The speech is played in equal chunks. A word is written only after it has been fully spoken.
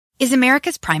Is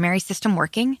America's primary system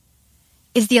working?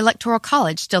 Is the Electoral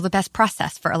College still the best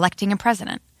process for electing a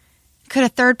president? Could a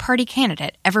third-party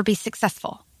candidate ever be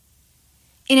successful?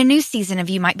 In a new season of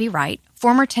You Might Be Right,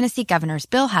 former Tennessee governors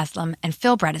Bill Haslam and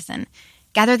Phil Bredesen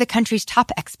gather the country's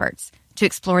top experts to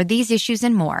explore these issues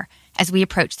and more as we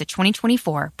approach the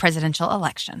 2024 presidential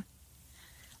election.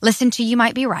 Listen to You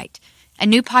Might Be Right, a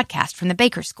new podcast from the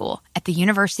Baker School at the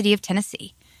University of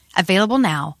Tennessee, available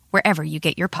now wherever you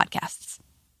get your podcasts.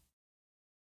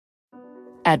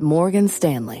 At Morgan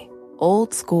Stanley,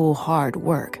 old school hard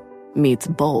work meets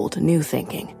bold new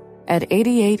thinking. At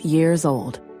 88 years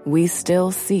old, we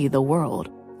still see the world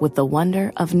with the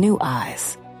wonder of new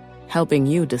eyes, helping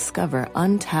you discover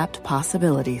untapped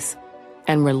possibilities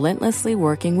and relentlessly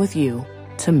working with you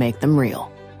to make them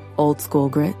real. Old school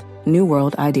grit, new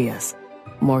world ideas.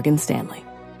 Morgan Stanley.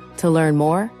 To learn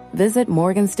more, visit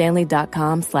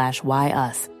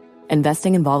morganstanley.com/whyus.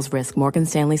 Investing involves risk. Morgan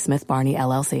Stanley Smith Barney,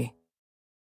 LLC.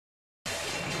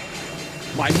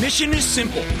 My mission is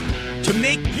simple, to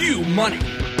make you money.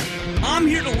 I'm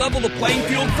here to level the playing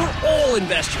field for all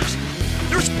investors.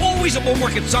 There's always a bull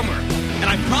market somewhere, and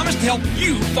I promise to help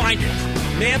you find it.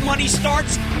 Mad Money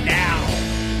starts now.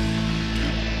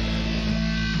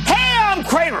 Hey, I'm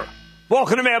Cramer.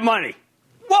 Welcome to Mad Money.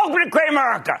 Welcome to Great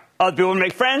America. Other people want to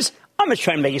make friends. I'm just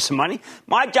trying to make you some money.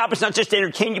 My job is not just to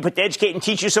entertain you, but to educate and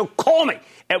teach you. So call me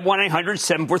at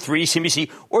 1-800-743-CNBC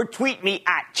or tweet me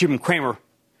at Jim Cramer.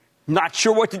 Not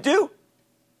sure what to do?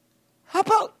 How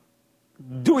about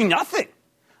doing nothing?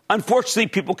 Unfortunately,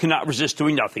 people cannot resist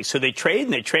doing nothing. So they trade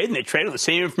and they trade and they trade on the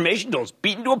same information until it's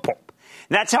beaten to a pulp.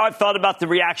 And that's how I felt about the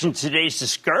reaction to today's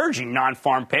discouraging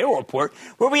non-farm payroll report,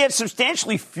 where we had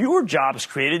substantially fewer jobs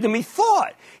created than we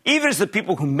thought, even as the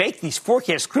people who make these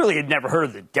forecasts clearly had never heard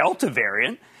of the Delta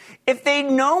variant. If they'd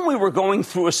known we were going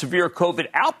through a severe COVID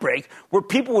outbreak where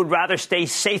people would rather stay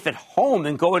safe at home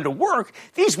than go into work,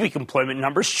 these weak employment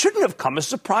numbers shouldn't have come as a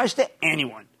surprise to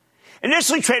anyone.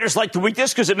 Initially, traders liked the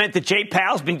weakness because it meant that Jay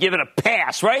Powell's been given a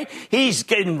pass, right? He's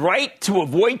getting right to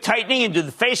avoid tightening into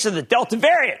the face of the Delta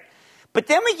variant. But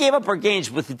then we gave up our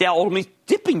gains with the Dow ultimately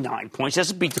dipping 9 points,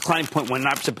 S&P declining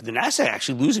 0.19%, but the Nasdaq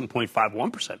actually losing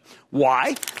 0.51%.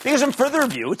 Why? Because on further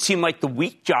review, it seemed like the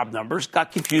weak job numbers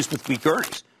got confused with weak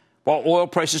earnings, while oil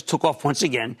prices took off once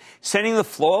again, sending the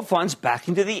flow of funds back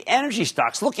into the energy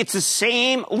stocks. Look, it's the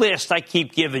same list I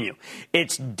keep giving you.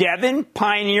 It's Devon,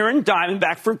 Pioneer, and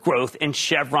Diamondback for growth and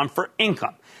Chevron for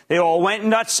income. They all went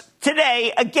nuts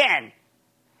today again.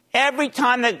 Every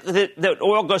time that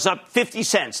oil goes up 50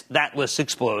 cents, that list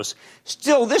explodes.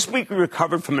 Still, this week we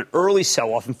recovered from an early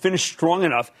sell-off and finished strong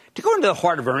enough to go into the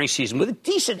heart of earnings season with a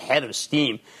decent head of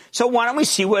steam. So why don't we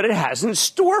see what it has in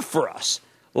store for us?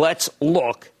 Let's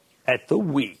look at the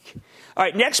week. All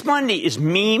right, next Monday is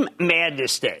Meme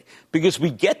Madness Day because we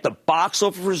get the box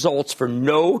office results for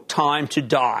No Time to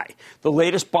Die, the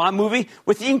latest Bond movie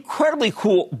with the incredibly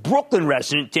cool Brooklyn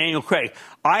resident Daniel Craig.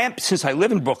 Since I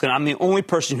live in Brooklyn, I'm the only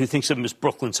person who thinks of him as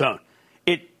Brooklyn's own.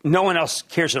 No one else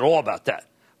cares at all about that,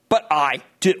 but I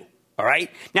do. All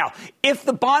right. Now, if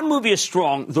the Bond movie is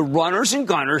strong, the runners and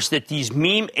gunners that these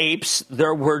meme apes,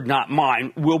 their word, not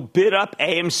mine, will bid up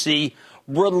AMC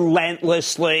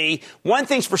relentlessly. One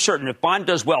thing's for certain, if Bond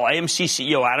does well, AMC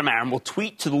CEO Adam Aron will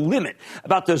tweet to the limit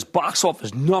about those box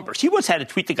office numbers. He once had a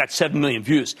tweet that got 7 million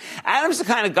views. Adam's the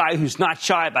kind of guy who's not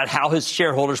shy about how his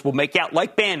shareholders will make out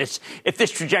like bandits if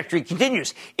this trajectory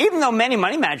continues, even though many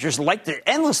money managers like to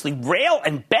endlessly rail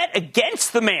and bet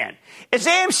against the man. Is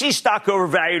AMC stock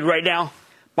overvalued right now?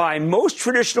 By most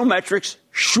traditional metrics,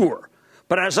 sure.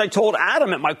 But as I told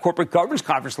Adam at my corporate governance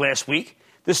conference last week,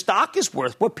 the stock is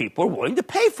worth what people are willing to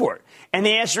pay for it. And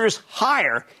the answer is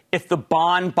higher if the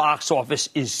Bond box office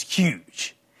is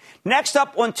huge. Next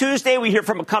up on Tuesday, we hear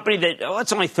from a company that,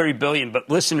 it's only $30 billion, but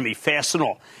listen to me,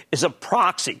 Fastenal is a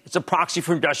proxy. It's a proxy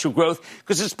for industrial growth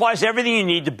because it supplies everything you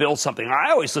need to build something. I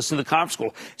always listen to the conference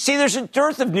call. See, there's a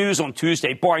dearth of news on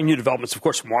Tuesday, barring new developments, of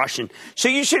course, from Washington. So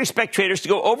you should expect traders to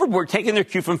go overboard, taking their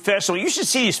cue from Fastenal. You should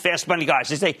see these fast money guys.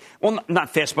 They say, well, not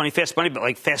fast money, but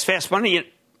like fast money.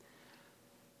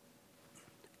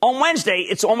 On Wednesday,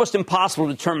 it's almost impossible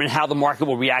to determine how the market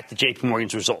will react to J.P.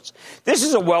 Morgan's results. This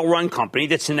is a well-run company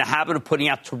that's in the habit of putting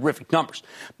out terrific numbers.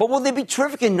 But will they be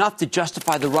terrific enough to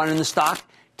justify the run in the stock?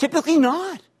 Typically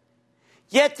not.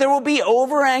 Yet there will be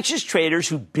over-anxious traders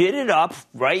who bid it up,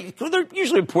 right? They're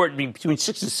usually reported to be between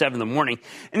 6 and 7 in the morning,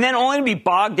 and then only to be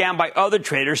bogged down by other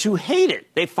traders who hate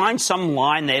it. They find some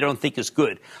line they don't think is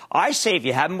good. I say if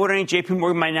you haven't bought any J.P.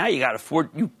 Morgan by now, you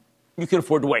can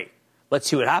afford to wait. Let's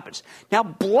see what happens. Now,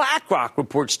 BlackRock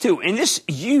reports, too, and this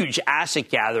huge asset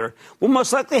gatherer will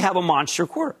most likely have a monster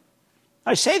quarter.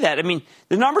 I say that. I mean,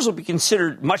 the numbers will be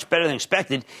considered much better than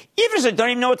expected, even as I don't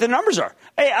even know what the numbers are.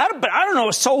 Hey, I don't know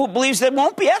a soul who believes they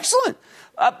won't be excellent.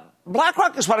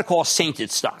 BlackRock is what I call a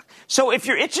sainted stock. So if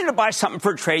you're itching to buy something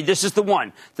for a trade, this is the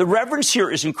one. The reverence here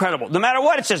is incredible. No matter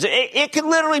what it says, it could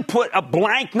literally put a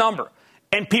blank number,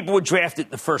 and people would draft it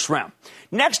in the first round.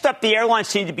 Next up, the airlines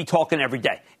seem to be talking every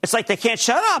day. It's like they can't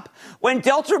shut up. When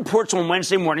Delta reports on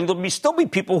Wednesday morning, there'll still be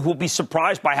people who will be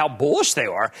surprised by how bullish they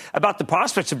are about the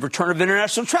prospects of return of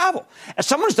international travel. As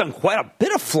someone who's done quite a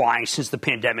bit of flying since the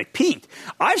pandemic peaked,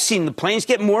 I've seen the planes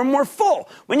get more and more full.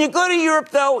 When you go to Europe,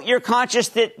 though, you're conscious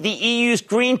that the EU's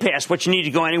Green Pass, which you need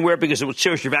to go anywhere because it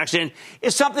shows you're vaccinated,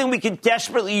 is something we could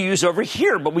desperately use over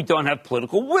here, but we don't have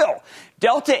political will.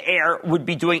 Delta Air would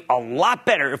be doing a lot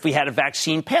better if we had a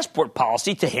vaccine passport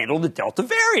policy to handle the Delta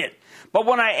variant. But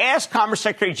when I asked Commerce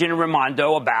Secretary Gina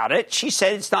Raimondo about it, she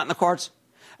said it's not in the cards.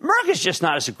 America's just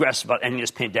not as aggressive about ending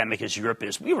this pandemic as Europe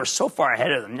is. We were so far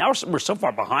ahead of them. Now we're so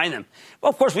far behind them. Well,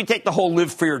 of course, we take the whole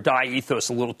live free or die ethos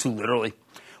a little too literally.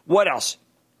 What else?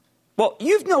 Well,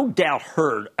 you've no doubt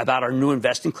heard about our new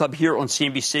investing club here on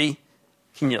CNBC.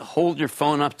 Can you hold your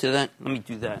phone up to that? Let me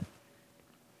do that.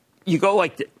 You go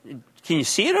like this. Can you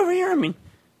see it over here? I mean,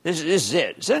 this is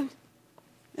it. Is that?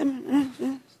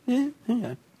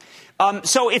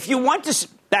 So if you want to,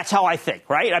 that's how I think,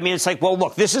 right? I mean, it's like, well,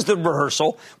 look, this is the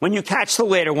rehearsal. When you catch the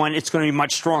later one, it's going to be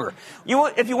much stronger.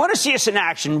 If you want to see us in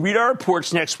action, read our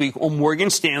reports next week on Morgan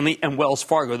Stanley and Wells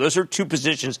Fargo. Those are two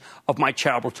positions of my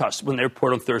charitable trust when they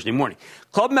report on Thursday morning.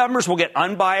 Club members will get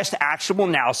unbiased, actionable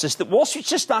analysis that Wall Street's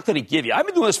just not going to give you. I've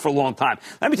been doing this for a long time.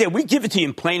 Let me tell you, we give it to you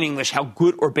in plain English how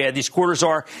good or bad these quarters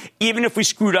are. Even if we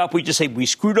screwed up, we just say, we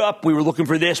screwed up, we were looking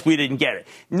for this, we didn't get it.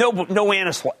 No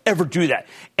analyst will ever do that.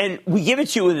 And we give it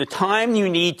to you in the time you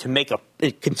need to make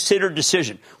a considered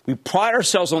decision. We pride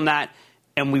ourselves on that,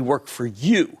 and we work for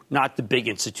you, not the big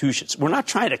institutions. We're not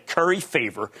trying to curry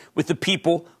favor with the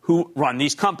people who run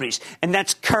these companies. And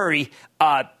that's curry,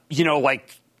 not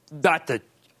the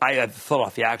I fell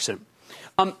off the accent.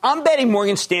 I'm betting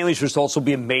Morgan Stanley's results will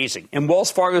be amazing, and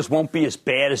Wells Fargo's won't be as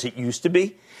bad as it used to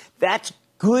be. That's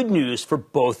good news for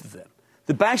both of them.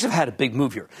 The banks have had a big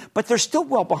move here, but they're still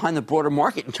well behind the broader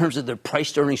market in terms of their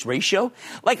price-to-earnings ratio,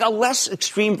 like a less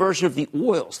extreme version of the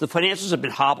oils. The financials have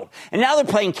been hobbled, and now they're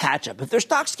playing catch-up. If their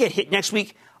stocks get hit next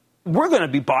week, we're going to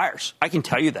be buyers. I can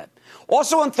tell you that.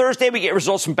 Also on Thursday, we get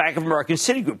results from Bank of America and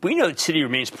Citigroup. We know that Citi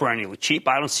remains perennially cheap.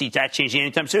 I don't see that changing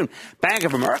anytime soon. Bank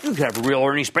of America could have a real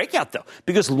earnings breakout, though,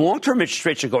 because long-term interest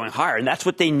rates are going higher, and that's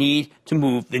what they need to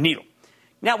move the needle.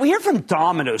 Now, we hear from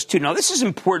Domino's, too. Now, this is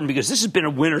important because this has been a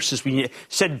winner since we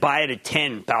said buy it at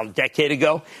 10 about a decade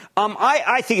ago.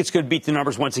 I think it's going to beat the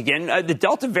numbers once again. The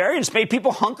Delta variant has made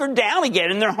people hunker down again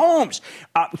in their homes.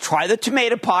 Try the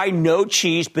tomato pie, no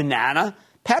cheese, banana,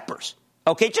 peppers.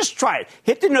 Okay, just try it.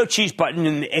 Hit the no cheese button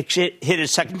and hit it a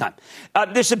second time.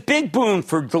 There's a big boom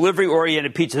for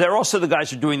delivery-oriented pizza. They're also the guys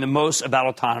who are doing the most about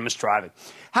autonomous driving.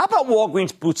 How about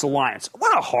Walgreens Boots Alliance?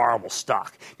 What a horrible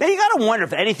stock. Now, you got to wonder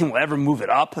if anything will ever move it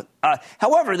up.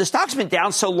 However, the stock's been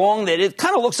down so long that it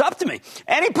kind of looks up to me.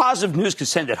 Any positive news could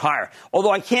send it higher.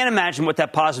 Although I can't imagine what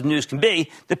that positive news can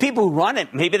be. The people who run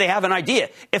it, maybe they have an idea.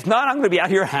 If not, I'm going to be out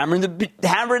here hammering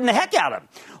the heck out of them.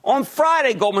 On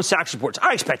Friday, Goldman Sachs reports.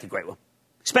 I expect a great one.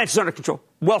 Expenses under control.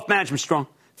 Wealth management strong.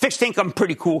 Fixed income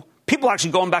pretty cool. People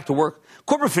actually going back to work.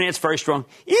 Corporate finance very strong.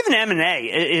 Even M&A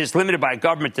is limited by a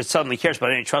government that suddenly cares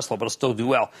about antitrust law, but it'll still do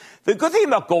well. The good thing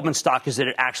about Goldman stock is that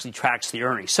it actually tracks the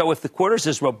earnings. So if the quarter's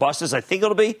as robust as I think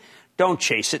it'll be, don't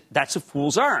chase it. That's a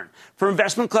fool's errand. For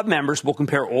Investment Club members, we'll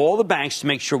compare all the banks to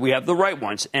make sure we have the right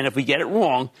ones. And if we get it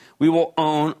wrong, we will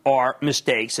own our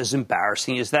mistakes, as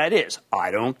embarrassing as that is.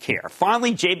 I don't care.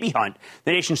 Finally, J.B. Hunt,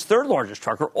 the nation's third largest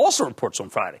trucker, also reports on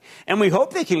Friday. And we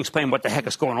hope they can explain what the heck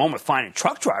is going on with finding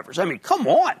truck drivers. I mean, come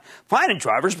on. Finding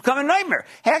drivers become a nightmare.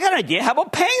 Hey, I got an idea. How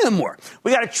about paying them more?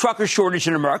 We got a trucker shortage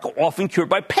in America, often cured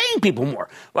by paying people more.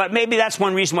 But maybe that's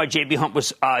one reason why J.B. Hunt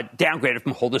was downgraded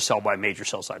from hold to sell by a major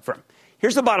sell-side firm.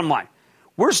 Here's the bottom line.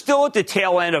 We're still at the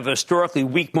tail end of a historically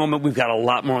weak moment. We've got a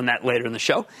lot more on that later in the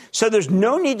show. So there's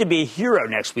no need to be a hero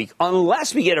next week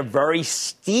unless we get a very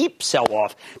steep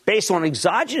sell-off based on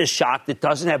exogenous shock that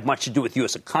doesn't have much to do with the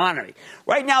U.S. economy.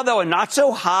 Right now, though, a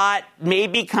not-so-hot,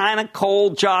 maybe kind of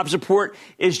cold jobs report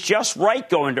is just right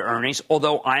going to earnings,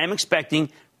 although I am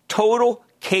expecting total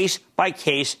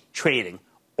case-by-case trading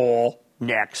all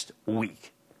next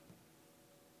week.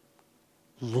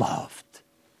 Loved.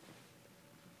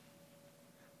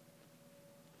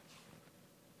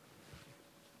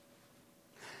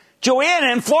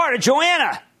 Joanna in Florida.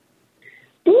 Joanna.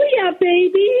 Booyah,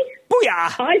 baby.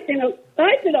 Booyah. I've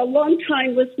been a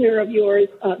long-time listener of yours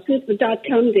since the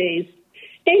dot-com days.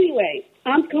 Anyway,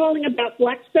 I'm calling about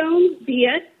Blackstone,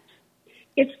 BX.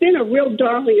 It's been a real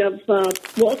darling of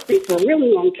Wall Street for a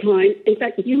really long time. In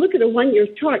fact, if you look at a one-year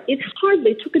chart, it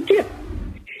hardly took a dip.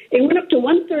 It went up to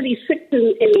 136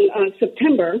 in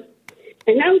September,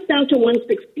 and now it's down to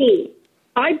 116.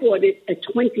 I bought it at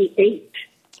 28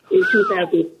 in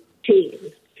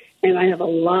 2010, and I have a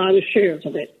lot of shares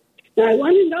of it. Now, I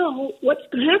want to know what's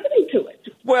happening to it.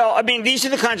 Well, I mean, these are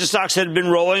the kinds of stocks that have been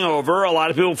rolling over. A lot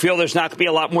of people feel there's not going to be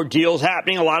a lot more deals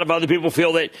happening. A lot of other people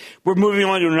feel that we're moving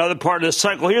on to another part of the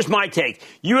cycle. Here's my take.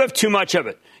 You have too much of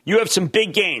it. You have some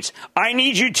big gains. I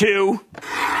need you to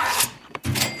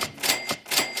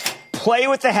play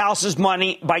with the house's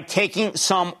money by taking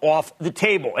some off the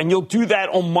table. And you'll do that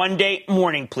on Monday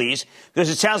morning, please,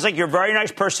 because it sounds like you're a very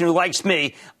nice person who likes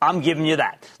me. I'm giving you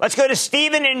that. Let's go to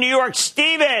Stephen in New York.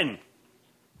 Stephen.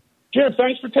 Jim,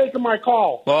 thanks for taking my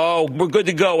call. Oh, we're good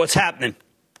to go. What's happening?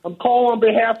 I'm calling on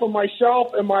behalf of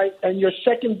myself and your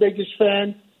second biggest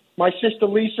fan, my sister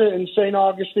Lisa in St.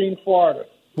 Augustine, Florida.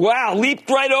 Wow, leaped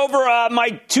right over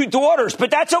my two daughters,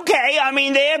 but that's okay. I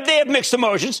mean, they have mixed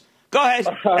emotions. Go ahead.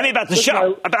 I mean, about the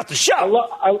show.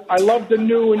 I love the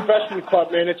new investment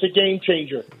club, man. It's a game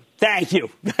changer. Thank you.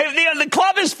 The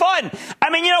club is fun. I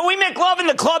mean, we make love in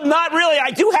the club. Not really. I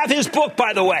do have his book,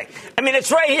 by the way. I mean,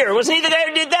 it's right here. Wasn't he the guy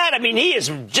who did that? I mean, he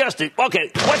is just okay.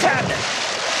 What's happening?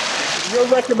 Your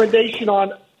recommendation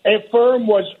on a firm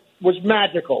was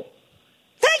magical.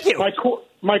 Thank you.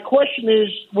 My question is,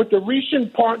 with the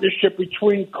recent partnership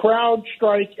between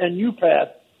CrowdStrike and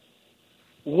UPath,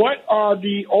 what are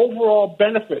the overall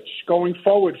benefits going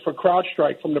forward for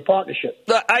CrowdStrike from the partnership?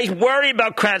 I worry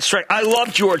about CrowdStrike. I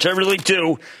love George. I really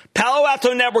do. Palo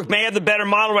Alto Network may have the better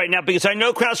model right now because I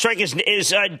know CrowdStrike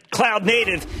is cloud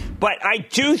native, but I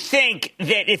do think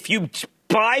that if you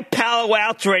buy Palo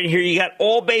Alto right here, you got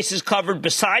all bases covered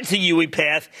besides the UE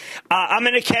path. I'm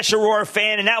an Akesh Arora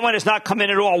fan, and that one has not come in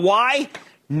at all. Why?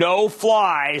 No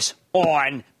flies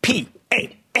on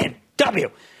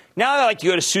PANW. Now I'd like to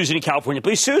go to Susan in California.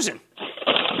 Please, Susan.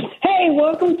 Hey,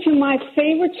 welcome to my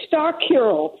favorite stock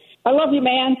hero. I love you,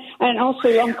 man. And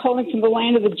also, I'm calling from the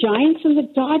land of the Giants and the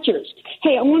Dodgers.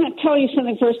 Hey, I want to tell you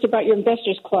something first about your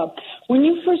Investors Club. When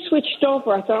you first switched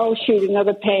over, I thought, oh, shoot,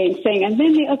 another paying thing. And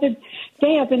then the other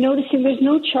day, I've been noticing there's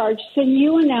no charge. So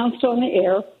you announced on the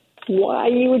air why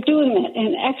you were doing that.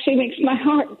 And it actually makes my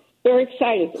heart very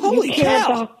excited. Holy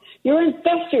cow. Your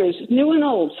investors, new and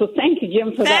old. So thank you,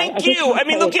 Jim, for that. Thank you. I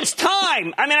mean, look, it's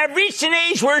time. I mean, I've reached an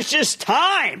age where it's just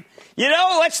time.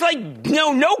 Let's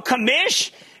no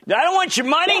commish. I don't want your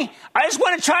money. I just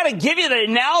want to try to give you the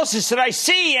analysis that I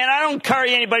see, and I don't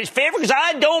curry anybody's favor because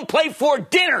I don't play for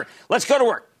dinner. Let's go to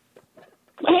work.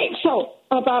 Hey, so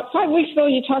about 5 weeks ago,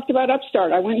 you talked about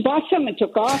Upstart. I went and bought some and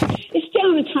took off. It's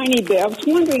down a tiny bit. I was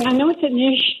wondering, I know it's a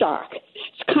niche stock.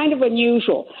 It's kind of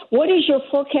unusual. What is your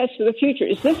forecast for the future?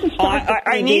 Is this a stock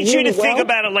I need you to think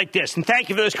about it like this, and thank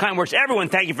you for those kind words. Everyone,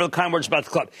 thank you for the kind words about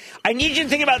the club. I need you to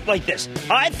think about it like this.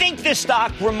 I think this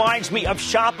stock reminds me of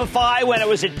Shopify when it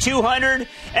was at 200,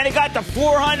 and it got to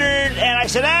 400, and I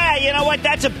said, you know what,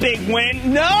 that's a big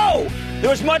win. No! There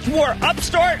was much more.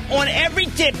 Upstart on every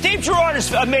tip. Dave Gerard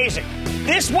is amazing.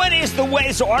 This one is the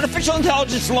way. So artificial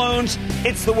intelligence loans,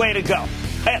 it's the way to go.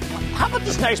 How about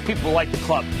these nice people like the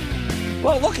club?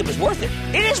 Well, look, it was worth it.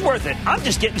 It is worth it. I'm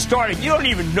just getting started. You don't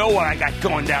even know what I got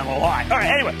going down the line. All right,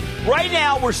 anyway, right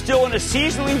now we're still in a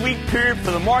seasonally weak period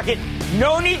for the market.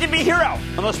 No need to be hero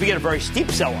unless we get a very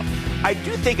steep sell-off. I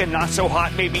do think a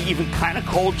not-so-hot, maybe even kind of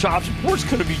cold jobs report's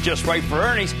going to be just right for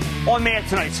earnings. On Man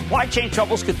tonight, supply chain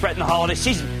troubles could threaten the holiday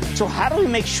season. So how do we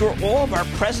make sure all of our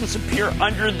presents appear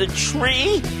under the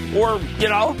tree? Or,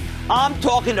 I'm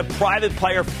talking to private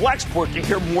player Flexport to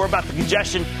hear more about the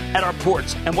congestion at our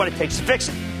ports and what it takes to fix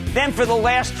it. Then for the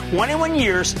last 21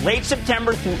 years, late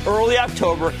September through early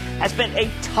October has been a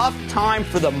tough time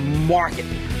for the market.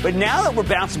 But now that we're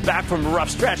bouncing back from a rough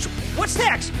stretch, what's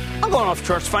next? I'm going off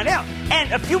charts to find out.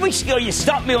 And a few weeks ago, you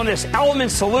stumped me on this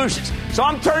Element Solutions. So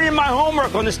I'm turning in my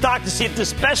homework on the stock to see if the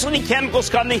specialty chemicals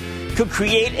company could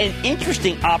create an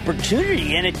interesting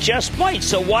opportunity, and it just might.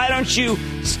 So why don't you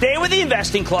stay with the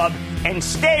Investing Club and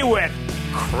stay with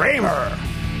Cramer?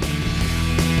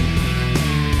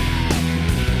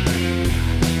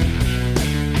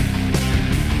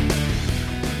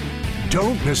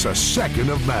 Don't miss a second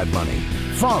of Mad Money.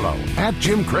 Follow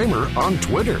 @Jim Cramer on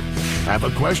Twitter. Have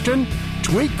a question?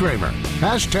 Tweet Cramer.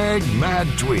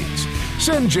 #MadTweets.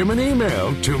 Send Jim an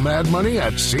email to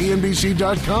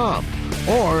madmoney@cnbc.com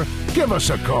or give us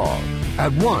a call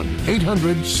at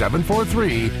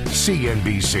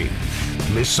 1-800-743-CNBC.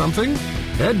 Miss something?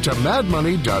 Head to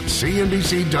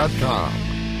madmoney.cnbc.com.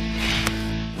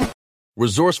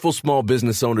 Resourceful small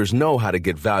business owners know how to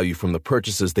get value from the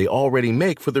purchases they already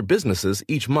make for their businesses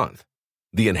each month.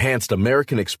 The enhanced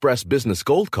American Express Business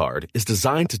Gold Card is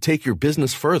designed to take your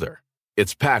business further.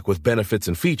 It's packed with benefits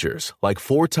and features like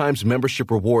 4 times membership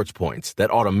rewards points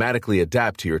that automatically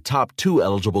adapt to your top 2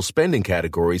 eligible spending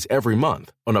categories every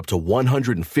month on up to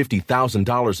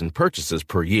 $150,000 in purchases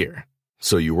per year.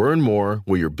 So you earn more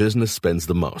where your business spends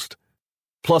the most.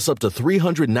 Plus up to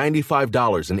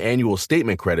 $395 in annual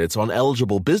statement credits on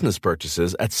eligible business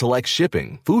purchases at select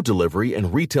shipping, food delivery,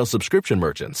 and retail subscription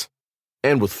merchants.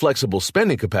 And with flexible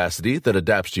spending capacity that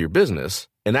adapts to your business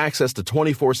and access to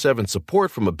 24/7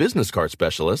 support from a business card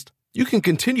specialist, you can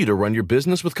continue to run your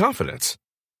business with confidence.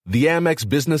 The Amex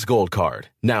Business Gold Card,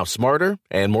 now smarter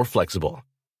and more flexible.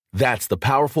 That's the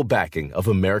powerful backing of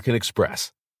American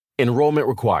Express. Enrollment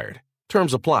required.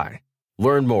 Terms apply.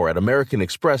 Learn more at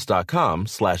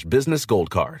americanexpress.com/business gold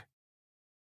card.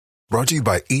 Brought to you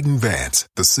by Eaton Vance,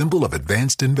 the symbol of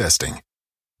advanced investing.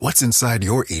 What's inside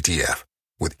your ETF?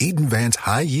 With Eaton Vance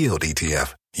High Yield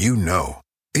ETF, you know.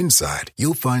 Inside,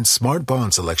 you'll find smart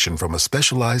bond selection from a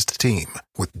specialized team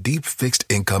with deep fixed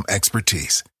income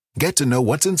expertise. Get to know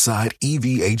what's inside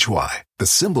EVHY, the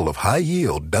symbol of high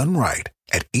yield done right,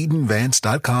 at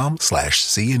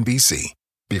EatonVance.com/CNBC.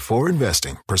 Before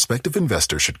investing, prospective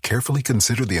investors should carefully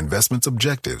consider the investment's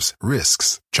objectives,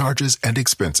 risks, charges, and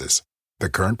expenses. The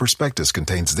current prospectus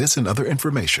contains this and other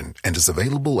information and is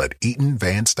available at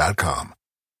EatonVance.com.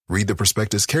 Read the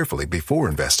prospectus carefully before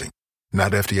investing.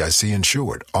 Not FDIC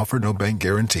insured. Offer no bank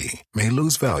guarantee. May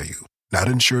lose value. Not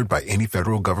insured by any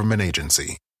federal government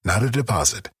agency. Not a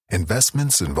deposit.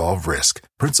 Investments involve risk.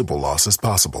 Principal loss is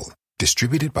possible.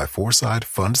 Distributed by Foreside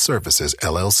Fund Services,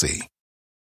 LLC.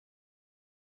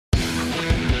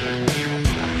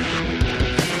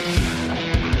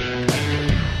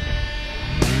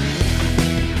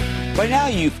 By now,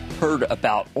 you've heard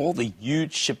about all the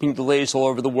huge shipping delays all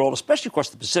over the world, especially across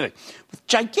the Pacific, with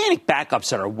gigantic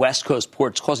backups at our West Coast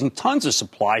ports causing tons of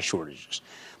supply shortages.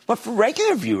 But for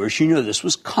regular viewers, you know this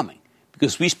was coming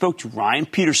because we spoke to Ryan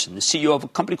Petersen, the CEO of a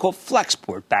company called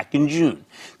Flexport, back in June.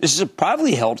 This is a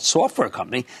privately held software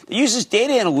company that uses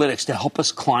data analytics to help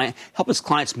its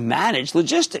clients manage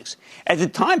logistics. At the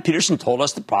time, Petersen told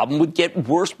us the problem would get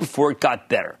worse before it got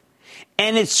better.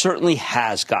 And it certainly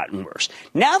has gotten worse.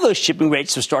 Now those shipping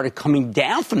rates have started coming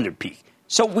down from their peak.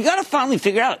 So we got to finally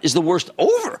figure out, is the worst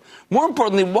over? More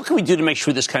importantly, what can we do to make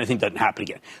sure this kind of thing doesn't happen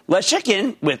again? Let's check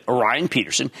in with Ryan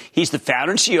Petersen. He's the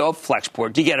founder and CEO of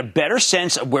Flexport to get a better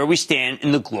sense of where we stand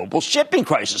in the global shipping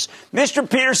crisis. Mr.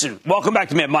 Petersen, welcome back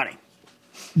to Mad Money.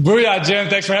 Booyah, Jim.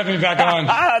 Thanks for having me back on.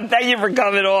 Thank you for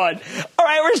coming on. All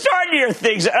right, we're starting to hear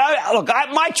things. Look,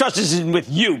 my trust is with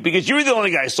you because you're the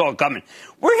only guy who saw it coming.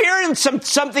 We're hearing some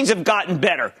things have gotten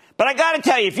better. But I got to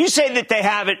tell you, if you say that they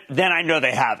haven't, then I know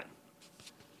they haven't.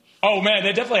 Oh, man,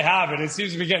 they definitely have it. It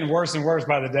seems to be getting worse and worse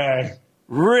by the day.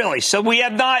 Really? So we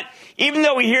have not, even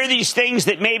though we hear these things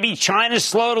that maybe China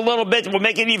slowed a little bit, will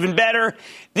make it even better.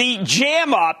 The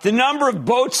jam up, the number of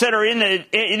boats that are in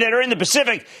the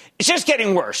Pacific, it's just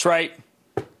getting worse, right?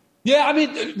 Yeah, I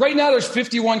mean, right now there's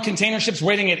 51 container ships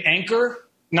waiting at anchor.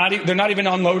 They're not even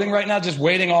unloading right now, just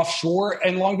waiting offshore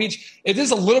in Long Beach. It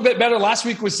is a little bit better. Last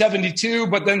week was 72,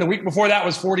 but then the week before that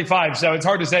was 45. So it's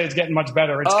hard to say it's getting much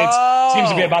better. It seems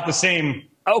to be about the same.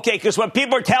 Okay, because what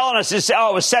people are telling us is, it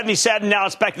was 77, now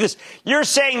it's back to this. You're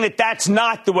saying that that's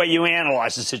not the way you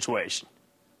analyze the situation.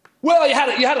 Well, you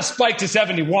had a spike to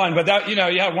 71, but that, you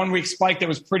had 1 week spike that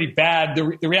was pretty bad.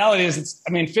 The reality is,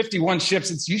 51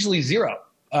 ships, it's usually zero.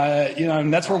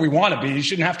 And that's where we want to be. You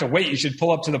shouldn't have to wait. You should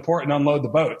pull up to the port and unload the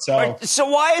boat. So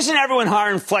why isn't everyone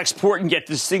hiring Flexport and get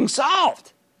this thing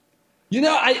solved?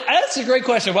 That's a great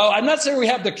question. Well, I'm not saying we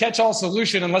have the catch-all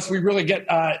solution unless we really get,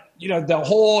 the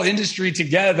whole industry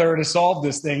together to solve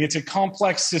this thing. It's a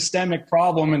complex systemic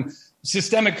problem, and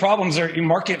systemic problems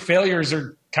market failures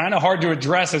are kind of hard to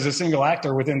address as a single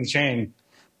actor within the chain.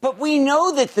 But we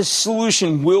know that the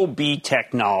solution will be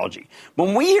technology.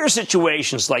 When we hear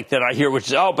situations like that, I hear, which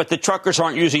is, but the truckers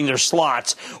aren't using their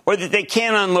slots, or that they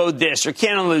can't unload this or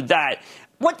can't unload that.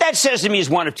 What that says to me is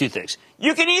one of two things.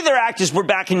 You can either act as we're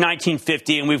back in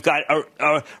 1950 and we've got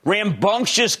a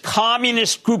rambunctious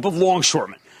communist group of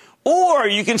longshoremen. Or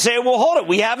you can say, well, hold it.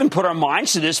 We haven't put our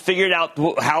minds to this, figured out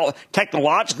how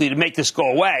technologically to make this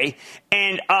go away.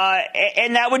 And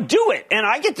that would do it. And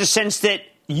I get the sense that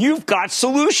you've got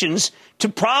solutions to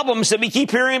problems that we keep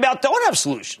hearing about don't have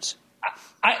solutions.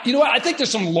 I think there's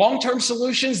some long-term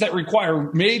solutions that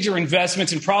require major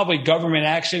investments and probably government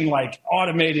action like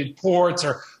automated ports,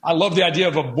 or I love the idea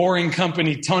of a boring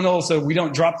company tunnel so we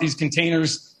don't drop these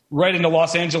containers right into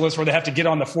Los Angeles where they have to get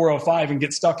on the 405 and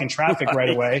get stuck in traffic right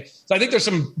away. So I think there's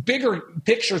some bigger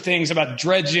picture things about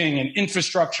dredging and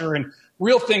infrastructure and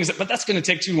real things, but that's going to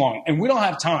take too long. And we don't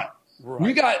have time. Right.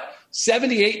 We got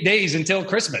 78 days until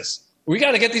Christmas. We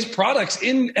got to get these products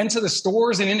into the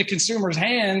stores and into consumers'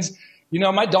 hands. You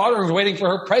know, my daughter was waiting for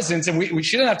her presents, and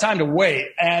she didn't have time to wait.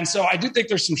 And so I do think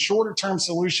there's some shorter-term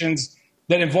solutions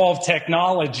that involve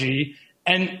technology.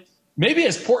 And maybe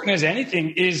as important as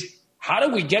anything is how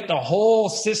do we get the whole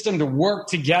system to work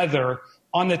together?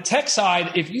 On the tech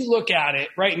side, if you look at it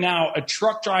right now, a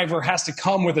truck driver has to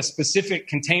come with a specific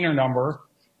container number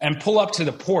and pull up to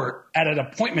the port at an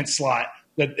appointment slot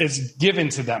that is given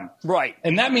to them. Right.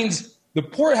 And that means the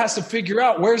port has to figure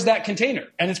out where's that container.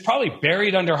 And it's probably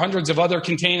buried under hundreds of other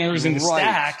containers in the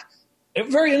stack. It's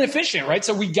very inefficient, right?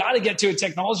 So we got to get to a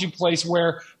technology place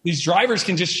where these drivers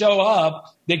can just show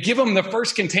up. They give them the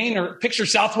first container. Picture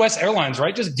Southwest Airlines,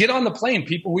 right? Just get on the plane,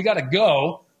 people. We got to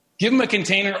go. Give them a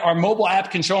container. Our mobile app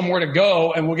can show them where to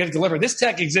go, and we'll get it delivered. This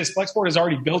tech exists. Flexport has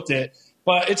already built it.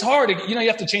 But it's hard. You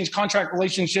have to change contract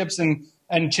relationships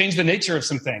and change the nature of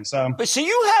some things. But so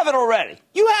you have it already.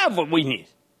 You have what we need.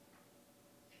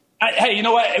 Hey, you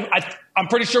know what? I'm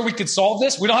pretty sure we could solve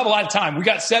this. We don't have a lot of time. We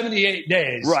got 78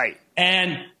 days. Right.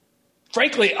 And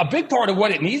frankly, a big part of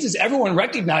what it needs is everyone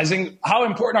recognizing how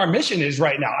important our mission is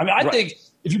right now. I mean, I think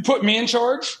if you put me in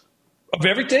charge of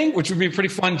everything, which would be a pretty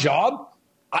fun job,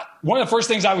 one of the first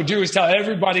things I would do is tell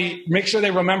everybody, make sure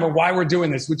they remember why we're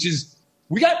doing this, which is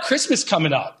we got Christmas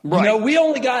coming up. Right. You know, we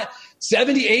only got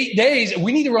 78 days.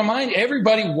 We need to remind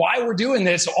everybody why we're doing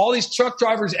this. So all these truck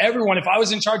drivers, everyone, if I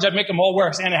was in charge, I'd make them all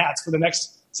wear Santa hats for the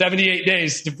next 78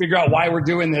 days to figure out why we're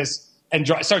doing this and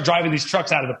start driving these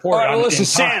trucks out of the port. All right, well, listen,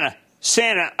 Santa,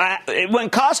 when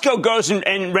Costco goes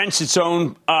and rents its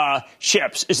own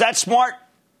ships, is that smart?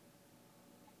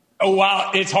 Oh,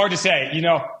 wow. It's hard to say,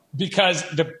 because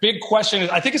the big question is,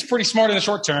 I think it's pretty smart in the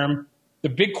short term. The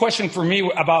big question for me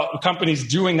about companies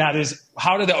doing that is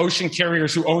how do the ocean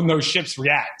carriers who own those ships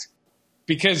react?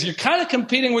 Because you're kind of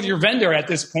competing with your vendor at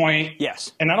this point.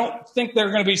 Yes. And I don't think they're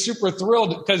going to be super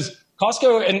thrilled because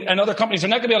Costco and other companies are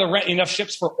not going to be able to rent enough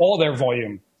ships for all their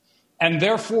volume. And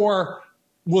therefore,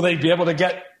 will they be able to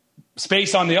get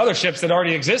space on the other ships that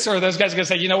already exist? Or are those guys going to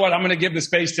say, you know what, I'm going to give the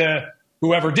space to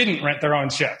whoever didn't rent their own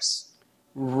ships?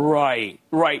 Right.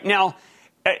 Now,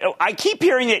 I keep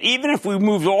hearing that even if we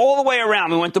moved all the way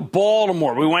around, we went to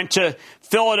Baltimore, we went to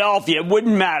Philadelphia, it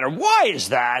wouldn't matter. Why is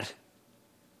that?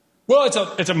 Well,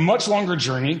 it's a much longer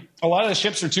journey. A lot of the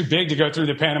ships are too big to go through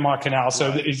the Panama Canal,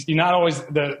 so you're not always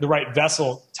the right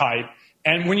vessel type.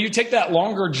 And when you take that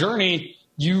longer journey,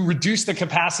 you reduce the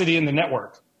capacity in the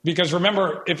network. Because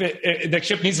remember, if the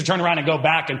ship needs to turn around and go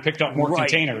back and pick up more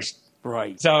containers.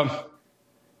 Right. So,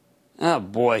 oh,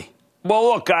 boy.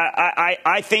 Well, look,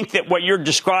 I think that what you're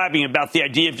describing about the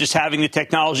idea of just having the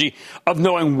technology of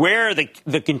knowing where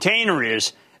the container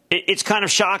is, it's kind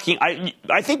of shocking.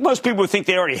 I think most people would think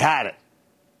they already had it.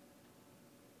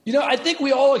 I think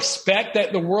we all expect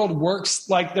that the world works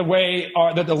like the way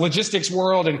that the logistics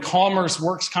world and commerce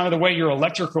works kind of the way your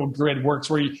electrical grid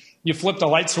works, where you flip the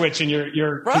light switch and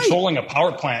you're controlling a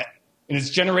power plant and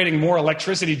it's generating more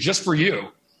electricity just for you.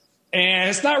 And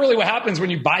it's not really what happens when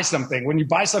you buy something. When you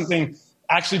buy something,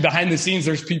 actually behind the scenes,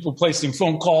 there's people placing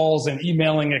phone calls and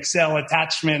emailing Excel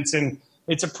attachments. And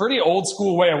it's a pretty old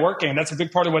school way of working. That's a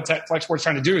big part of what Flexport's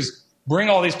trying to do is bring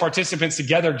all these participants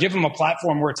together, give them a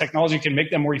platform where technology can make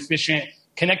them more efficient,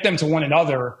 connect them to one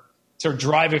another to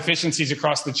drive efficiencies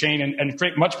across the chain and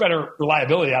create much better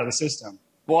reliability out of the system.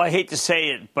 Well, I hate to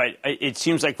say it, but it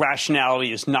seems like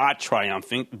rationality is not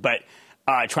triumphing, but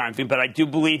I do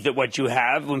believe that what you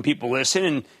have, when people listen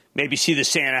and maybe see the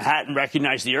Santa hat and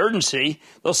recognize the urgency,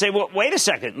 they'll say, well, wait a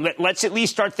second, let's at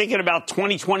least start thinking about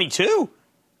 2022.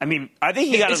 I mean, I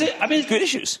think you got good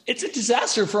issues. It's a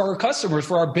disaster for our customers,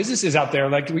 for our businesses out there.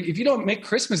 Like, if you don't make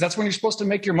Christmas, that's when you're supposed to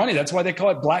make your money. That's why they call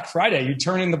it Black Friday. You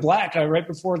turn in the black right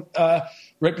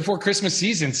before Christmas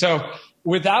season. So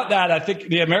without that, I think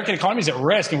the American economy is at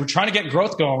risk, and we're trying to get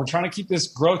growth going. We're trying to keep this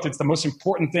growth. It's the most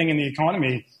important thing in the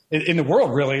economy, in the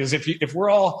world, really, is if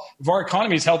our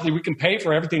economy is healthy, we can pay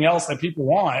for everything else that people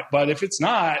want. But if it's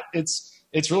not, it's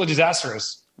really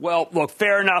disastrous. Well, look,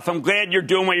 fair enough. I'm glad you're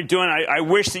doing what you're doing. I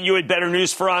wish that you had better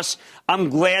news for us. I'm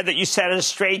glad that you set us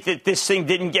straight that this thing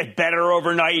didn't get better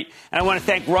overnight. And I want to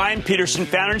thank Ryan Petersen,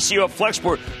 founder and CEO of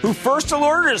Flexport, who first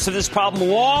alerted us of this problem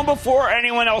long before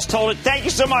anyone else told it. Thank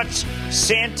you so much,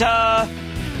 Santa.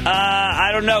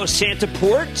 Santa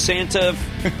Port, Santa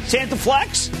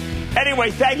Flex. Anyway,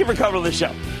 thank you for coming to the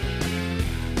show.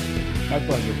 My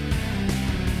pleasure.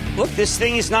 Look, this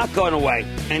thing is not going away.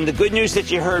 And the good news that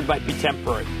you heard might be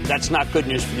temporary. That's not good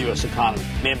news for the U.S. economy.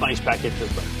 Mad Money's back into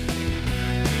the break.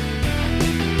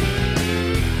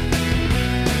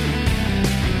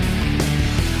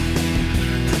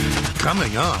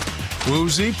 Coming up,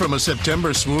 woozy from a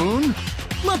September swoon?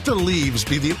 Let the leaves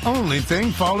be the only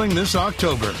thing falling this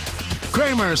October.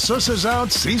 Cramer susses out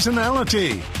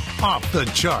seasonality. Off the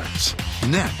charts.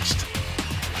 Next.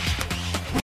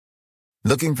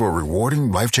 Looking for a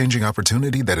rewarding, life-changing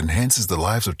opportunity that enhances the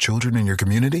lives of children in your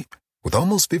community? With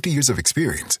almost 50 years of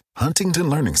experience, Huntington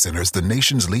Learning Center is the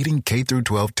nation's leading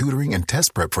K-12 tutoring and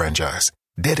test prep franchise,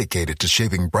 dedicated to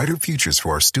shaping brighter futures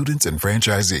for our students and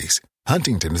franchisees.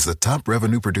 Huntington is the top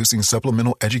revenue-producing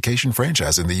supplemental education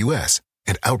franchise in the U.S.,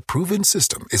 and our proven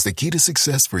system is the key to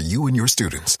success for you and your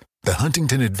students. The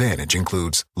Huntington Advantage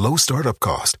includes low startup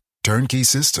cost, turnkey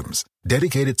systems,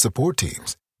 dedicated support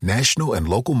teams, national and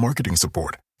local marketing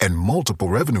support, and multiple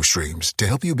revenue streams to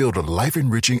help you build a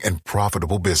life-enriching and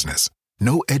profitable business.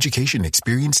 No education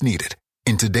experience needed.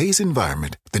 In today's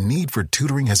environment, the need for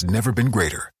tutoring has never been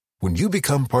greater. When you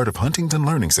become part of Huntington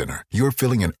Learning Center, you're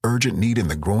filling an urgent need in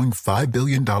the growing $5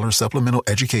 billion supplemental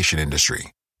education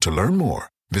industry. To learn more,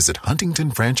 visit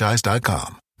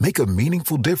huntingtonfranchise.com. Make a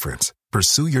meaningful difference,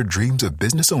 pursue your dreams of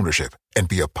business ownership, and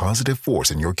be a positive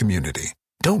force in your community.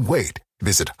 Don't wait.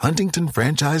 Visit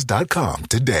huntingtonfranchise.com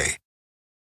today.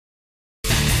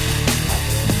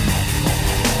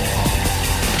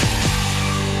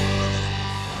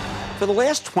 For the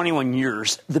last 21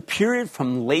 years, the period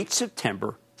from late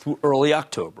September through early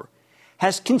October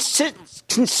has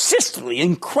consistently,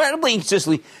 incredibly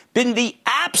consistently, been the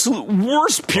absolute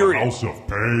worst period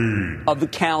of the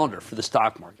calendar for the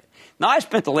stock market. Now, I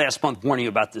spent the last month warning you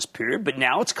about this period, but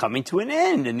now it's coming to an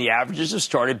end, and the averages have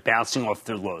started bouncing off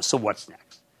their lows. So what's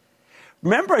next?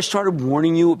 Remember, I started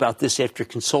warning you about this after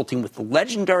consulting with the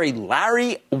legendary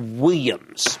Larry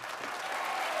Williams.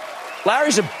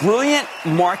 Larry's a brilliant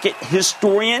market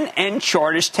historian and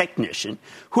chartist technician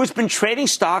who has been trading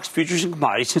stocks, futures, and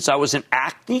commodities since I was an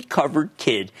acne-covered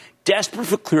kid, desperate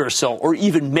for Clearasil or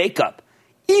even makeup,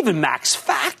 even Max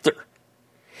Factor.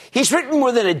 He's written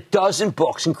more than a dozen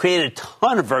books and created a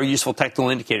ton of very useful technical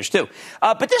indicators, too.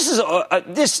 But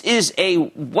this is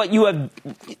what you have...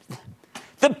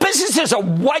 The business is a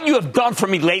what you have done for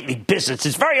me lately business.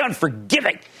 It's very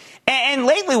unforgiving. And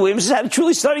lately, Williams has had a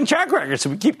truly stunning track record, so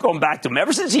we keep going back to him.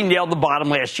 Ever since he nailed the bottom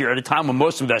last year at a time when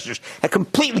most investors had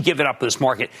completely given up with this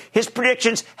market, his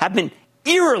predictions have been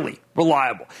eerily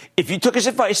reliable. If you took his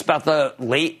advice about the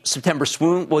late September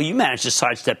swoon, well, you managed to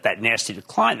sidestep that nasty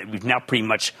decline that we've now pretty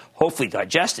much, hopefully,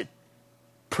 digested.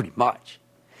 Pretty much.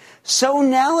 So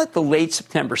now that the late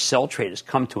September sell trade has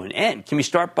come to an end, can we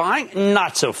start buying?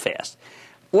 Not so fast.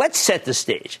 Let's set the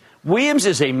stage. Williams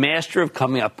is a master of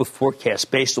coming up with forecasts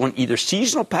based on either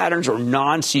seasonal patterns or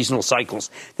non-seasonal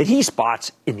cycles that he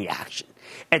spots in the action.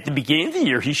 At the beginning of the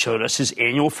year, he showed us his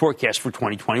annual forecast for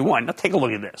 2021. Now, take a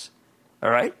look at this. All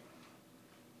right?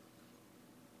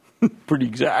 Pretty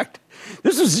exact.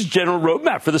 This was his general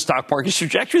roadmap for the stock market's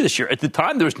trajectory this year. At the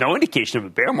time, there was no indication of a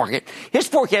bear market. His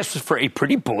forecast was for a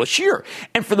pretty bullish year.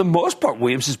 And for the most part,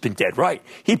 Williams has been dead right.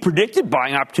 He predicted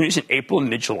buying opportunities in April and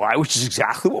mid-July, which is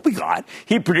exactly what we got.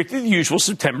 He predicted the usual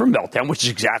September meltdown, which is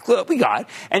exactly what we got.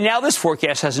 And now this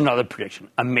forecast has another prediction,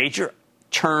 a major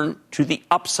turn to the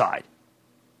upside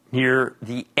near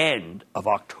the end of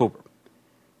October.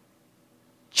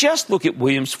 Just look at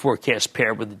Williams' forecast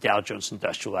paired with the Dow Jones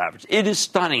Industrial Average. It is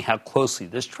stunning how closely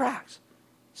this tracks.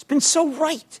 It's been so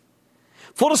right.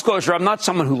 Full disclosure, I'm not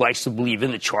someone who likes to believe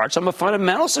in the charts. I'm a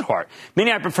fundamentalist at heart,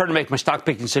 meaning I prefer to make my stock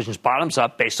picking decisions bottoms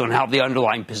up based on how the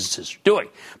underlying businesses are doing.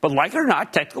 But like it or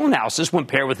not, technical analysis, when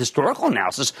paired with historical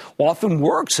analysis, often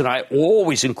works, and I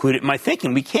always include it in my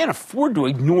thinking. We can't afford to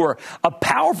ignore a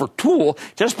powerful tool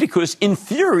just because, in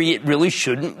theory, it really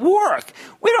shouldn't work.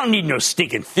 We don't need no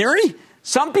stinking theory.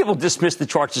 Some people dismiss the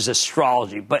charts as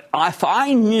astrology, but if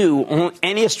I knew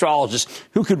any astrologist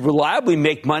who could reliably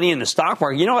make money in the stock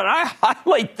market, you know what? I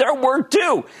highlight their work,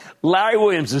 too. Larry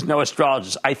Williams is no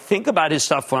astrologist. I think about his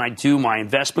stuff when I do my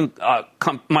investment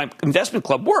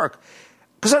club work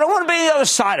because I don't want to be on the other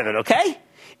side of it, okay?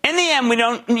 In the end, we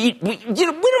don't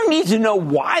need to know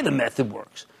why the method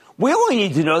works. We only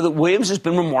need to know that Williams has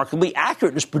been remarkably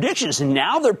accurate in his predictions, and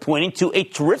now they're pointing to a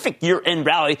terrific year-end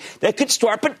rally that could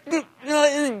start, but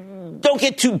don't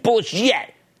get too bullish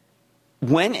yet.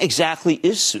 When exactly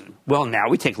is soon? Well, now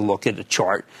we take a look at a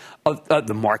chart of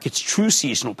the market's true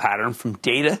seasonal pattern from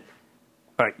data.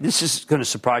 All right, this is going to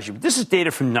surprise you, but this is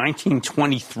data from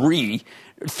 1923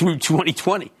 through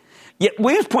 2020. Yet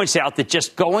Williams points out that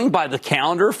just going by the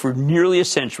calendar for nearly a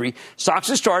century, stocks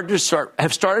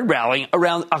have started rallying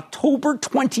around October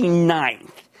 29th.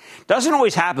 Doesn't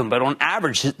always happen, but on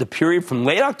average, the period from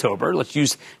late October,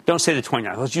 don't say the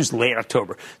 29th, let's use late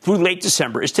October, through late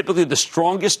December is typically the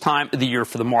strongest time of the year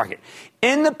for the market.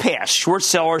 In the past, short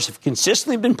sellers have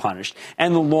consistently been punished,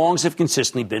 and the longs have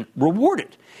consistently been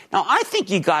rewarded. Now, I think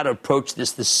you got to approach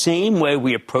this the same way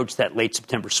we approached that late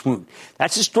September swoon.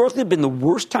 That's historically been the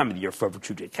worst time of the year for over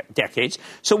 2 decades,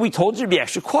 so we told you to be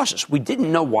extra cautious. We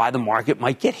didn't know why the market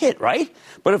might get hit, right?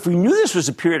 But if we knew this was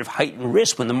a period of heightened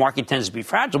risk when the market tends to be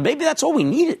fragile, maybe that's all we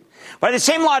needed. By the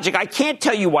same logic, I can't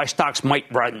tell you why stocks might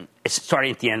run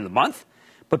starting at the end of the month.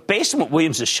 But based on what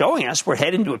Williams is showing us, we're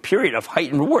heading into a period of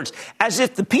heightened rewards, as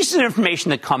if the pieces of information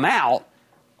that come out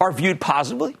are viewed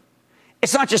positively.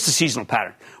 It's not just a seasonal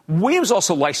pattern. Williams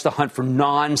also likes to hunt for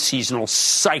non-seasonal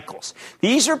cycles.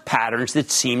 These are patterns that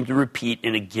seem to repeat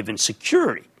in a given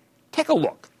security. Take a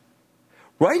look.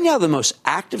 Right now, the most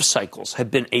active cycles have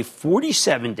been a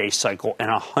 47-day cycle and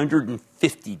a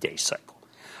 150-day cycle.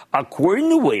 According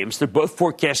to Williams, they're both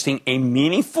forecasting a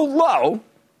meaningful low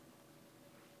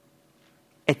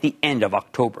at the end of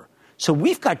October. So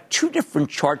we've got two different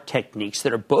chart techniques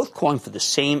that are both calling for the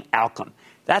same outcome.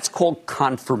 That's called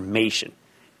confirmation.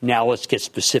 Now let's get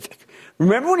specific.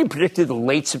 Remember when he predicted the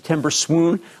late September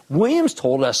swoon? Williams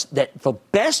told us that the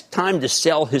best time to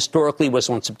sell historically was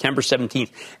on September 17th.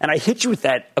 And I hit you with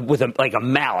that like a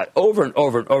mallet over and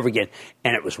over and over again.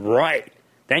 And it was right.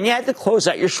 Then you had to close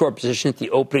out your short position at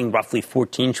the opening roughly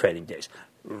 14 trading days.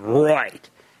 Right.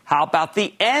 How about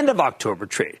the end of October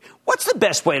trade? What's the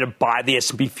best way to buy the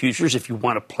S&P futures if you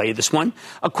want to play this one?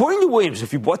 According to Williams,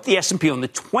 if you bought the S&P on the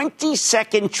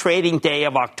 22nd trading day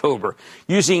of October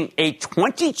using a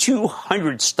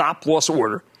 2,200 stop-loss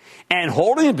order and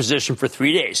holding a position for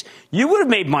 3 days, you would have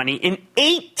made money in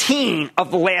 18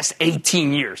 of the last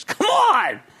 18 years. Come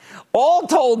on! All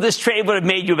told, this trade would have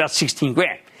made you about 16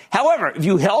 grand. However, if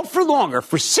you held for longer,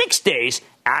 for 6 days,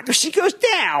 accuracy goes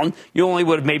down, you only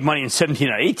would have made money in 17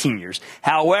 out of 18 years.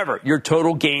 However, your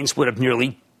total gains would have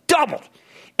nearly doubled.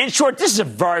 In short, this is a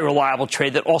very reliable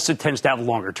trade that also tends to have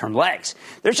longer-term legs.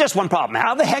 There's just one problem.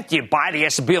 How the heck do you buy the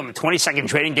S&P on the 22nd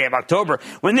trading day of October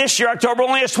when this year October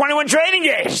only has 21 trading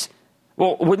days?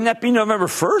 Well, wouldn't that be November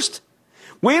 1st?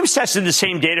 Williams tested the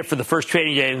same data for the first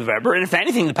trading day of November, and if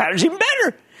anything, the pattern's even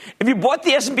better. If you bought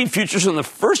the S&P futures on the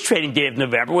first trading day of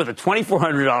November with a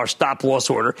 $2,400 stop-loss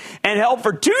order and held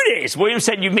for 2 days, Williams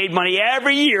said you made money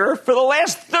every year for the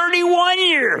last 31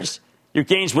 years. Your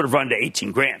gains would have run to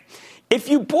 18 grand. If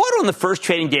you bought on the first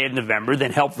trading day of November,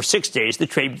 then held for 6 days, the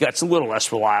trade gets a little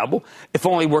less reliable. If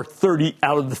only worked 30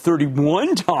 out of the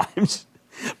 31 times.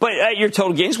 But your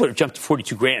total gains would have jumped to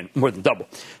 42 grand, more than double.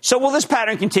 So will this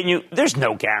pattern continue? There's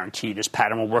no guarantee this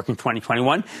pattern will work in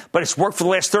 2021, but it's worked for the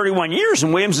last 31 years,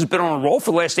 and Williams has been on a roll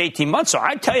for the last 18 months. So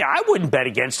I tell you, I wouldn't bet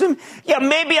against him. Yeah,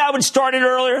 maybe I would start it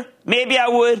earlier. Maybe I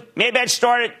would. Maybe I'd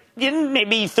start it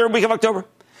maybe third week of October.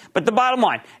 But the bottom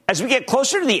line, as we get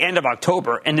closer to the end of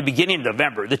October and the beginning of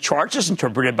November, the charts as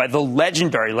interpreted by the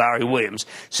legendary Larry Williams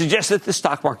suggest that the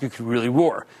stock market could really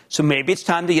roar. So maybe it's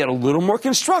time to get a little more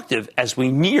constructive as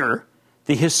we near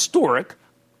the historic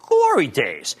glory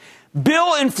days.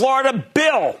 Bill in Florida.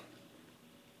 Bill.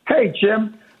 Hey,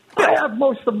 Jim. Bill. I have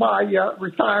most of my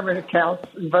retirement accounts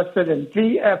invested in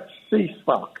VFC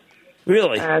stock.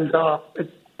 Really? And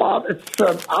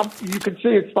you can see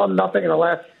it's done nothing in the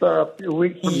last few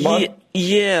weeks and months.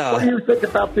 Yeah. What do you think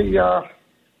about the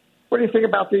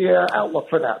outlook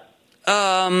for that?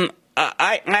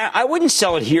 I wouldn't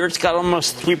sell it here. It's got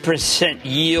almost 3%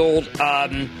 yield.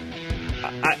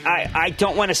 I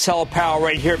don't want to sell apparel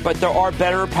right here, but there are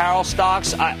better apparel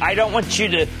stocks. I don't want you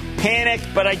to panic,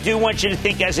 but I do want you to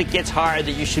think as it gets higher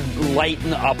that you should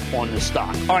lighten up on the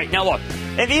stock. All right, now look,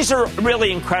 and these are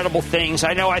really incredible things.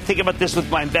 I know I think about this with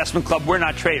my investment club. We're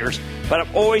not traders, but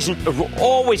I'm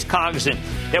always cognizant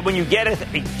that when you get a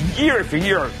year after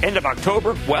year, end of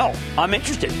October, well, I'm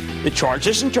interested. The charts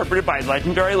as interpreted by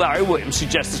legendary Larry Williams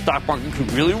suggest the stock market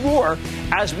could really roar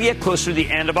as we get closer to the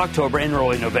end of October and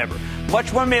early November.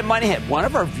 Much more Mad Money had one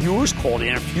of our viewers called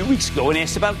in a few weeks ago and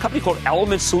asked about a company called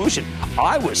Element Solution.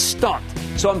 I was stumped.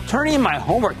 So I'm turning in my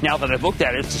homework now that I've looked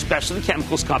at it. It's a specialty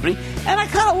chemicals company, and I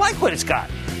kind of like what it's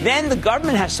got. Then the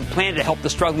government has some plan to help the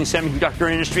struggling semiconductor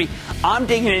industry. I'm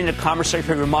digging into Commerce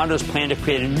Secretary Raimondo's plan to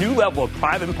create a new level of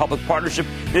private and public partnership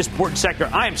in this important sector.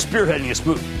 I am spearheading this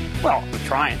move. Well, I'm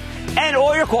trying. And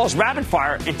all your calls rapid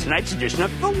fire in tonight's edition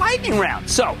of the Lightning Round.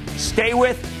 So stay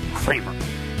with Cramer.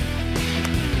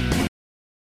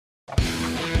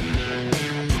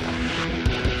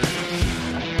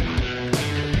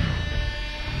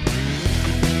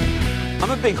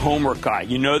 I'm a big homework guy.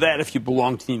 You know that if you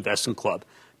belong to the investment club.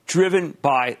 Driven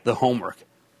by the homework,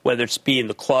 whether it's be in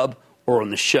the club or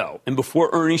on the show. And before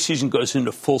earnings season goes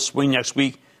into full swing next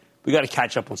week, we got to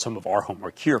catch up on some of our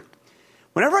homework here.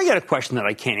 Whenever I get a question that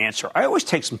I can't answer, I always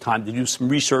take some time to do some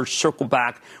research, circle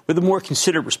back with a more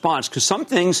considered response, because some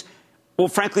things, well,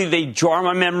 frankly, they jar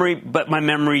my memory, but my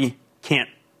memory can't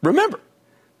remember.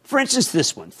 For instance,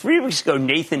 this one. 3 weeks ago,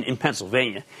 Nathan in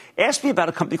Pennsylvania asked me about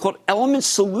a company called Element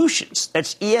Solutions.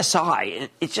 That's ESI. And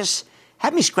it just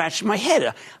had me scratching my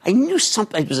head. I knew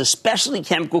something. It was a specialty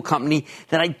chemical company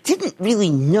that I didn't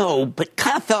really know, but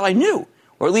kind of felt I knew.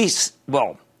 Or at least,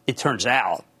 well, it turns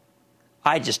out,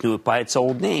 I just knew it by its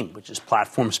old name, which is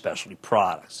Platform Specialty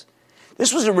Products.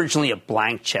 This was originally a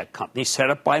blank check company set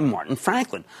up by Martin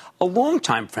Franklin, a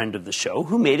longtime friend of the show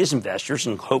who made his investors,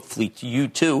 and hopefully to you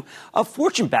too, a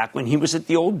fortune back when he was at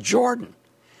the old Jordan.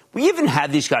 We even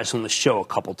had these guys on the show a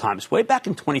couple times, way back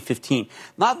in 2015,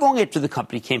 not long after the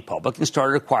company came public and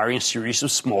started acquiring a series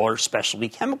of smaller specialty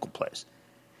chemical plays.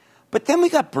 But then we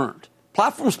got burned.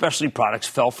 Platform Specialty Products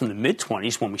fell from the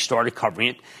mid-20s when we started covering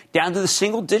it down to the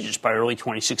single digits by early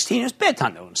 2016. It was bad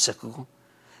time, though, and cyclical.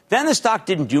 Then the stock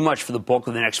didn't do much for the bulk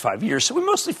of the next 5 years, so we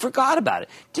mostly forgot about it.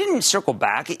 Didn't circle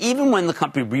back, even when the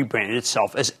company rebranded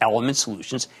itself as Element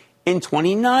Solutions in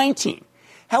 2019.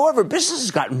 However, business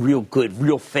has gotten real good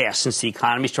real fast since the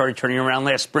economy started turning around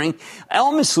last spring.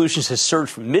 Element Solutions has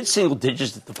surged from mid-single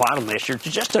digits at the bottom last year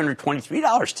to just under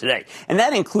 $23 today. And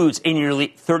that includes a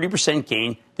nearly 30%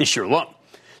 gain this year alone.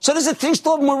 So does the thing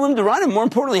still have more room to run? And more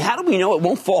importantly, how do we know it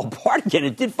won't fall apart again?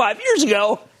 It did 5 years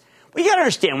ago. Well, you got to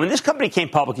understand, when this company came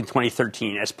public in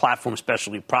 2013 as Platform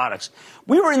Specialty Products,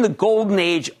 we were in the golden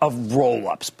age of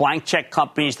roll-ups, blank check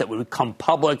companies that would come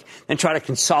public and try to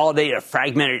consolidate a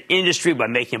fragmented industry by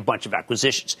making a bunch of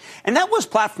acquisitions. And that was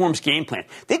Platform's game plan.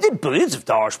 They did billions of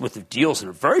dollars worth of deals in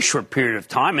a very short period of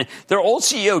time, and their old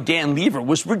CEO, Dan Lever,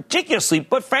 was ridiculously,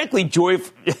 but frankly,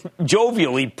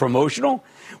 jovially promotional.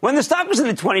 When the stock was in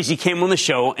the 20s, he came on the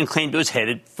show and claimed it was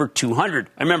headed for 200.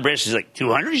 I remember asking, he's like,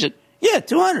 200? He said, yeah,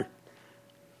 200.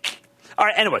 All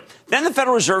right, anyway, then the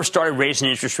Federal Reserve started raising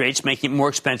interest rates, making it more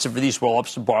expensive for these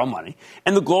roll-ups to borrow money.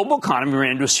 And the global economy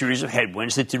ran into a series of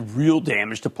headwinds that did real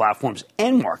damage to Platform's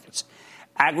end markets.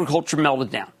 Agriculture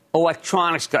melted down.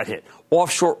 Electronics got hit.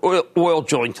 Offshore oil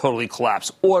drilling totally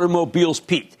collapsed. Automobiles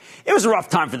peaked. It was a rough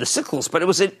time for the cyclicals, but it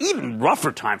was an even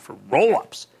rougher time for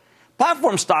roll-ups.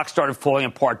 Platform stocks started falling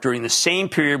apart during the same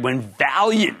period when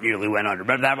Valiant nearly went under.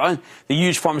 Remember that one? The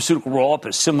huge pharmaceutical roll-up,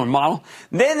 a similar model.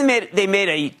 Then they made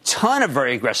a ton of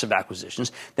very aggressive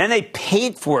acquisitions. Then they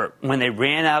paid for it when they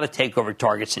ran out of takeover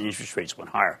targets and interest rates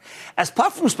went higher. As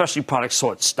Platform Specialty Products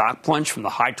saw its stock plunge from the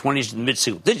high 20s to the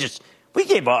mid-single digits, we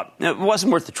gave up. It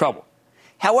wasn't worth the trouble.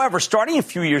 However, starting a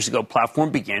few years ago,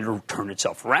 Platform began to turn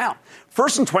itself around.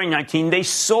 First, in 2019, they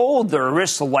sold their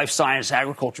Arista life science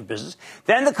agriculture business.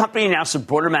 Then the company announced a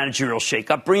broader managerial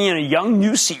shakeup, bringing in a young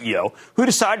new CEO who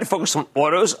decided to focus on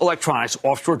autos, electronics,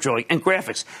 offshore drilling, and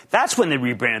graphics. That's when they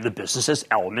rebranded the business as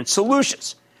Element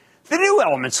Solutions. The new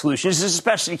Element Solutions is a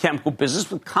specialty chemical business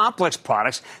with complex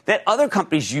products that other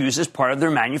companies use as part of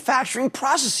their manufacturing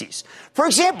processes. For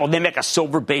example, they make a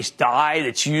silver-based dye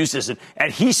that's used as an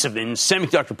adhesive in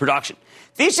semiconductor production.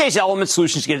 These days, Element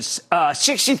Solutions gets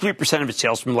 63% of its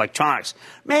sales from electronics,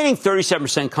 remaining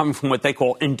 37% coming from what they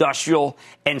call industrial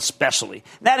and specialty.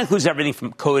 That includes everything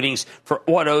from coatings for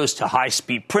autos to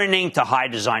high-speed printing to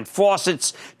high-design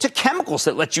faucets to chemicals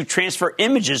that let you transfer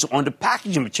images onto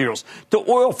packaging materials to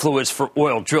oil fluids for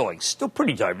oil drilling. Still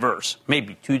pretty diverse.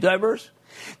 Maybe too diverse?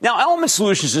 Now, Element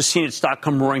Solutions has seen its stock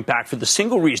come roaring back for the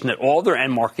single reason that all their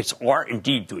end markets are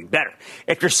indeed doing better.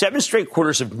 After 7 straight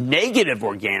quarters of negative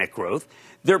organic growth,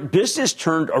 their business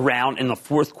turned around in the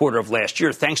fourth quarter of last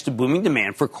year thanks to booming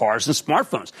demand for cars and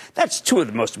smartphones. That's two of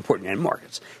the most important end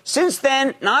markets. Since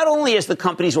then, not only has the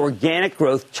company's organic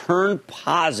growth turned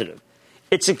positive,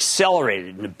 it's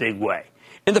accelerated in a big way.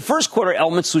 In the first quarter,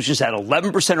 Element Solutions had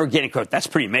 11% organic growth. That's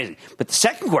pretty amazing. But the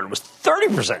second quarter was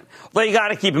 30%. Well, you got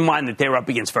to keep in mind that they were up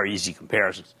against very easy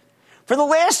comparisons. For the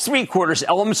last 3 quarters,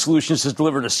 Element Solutions has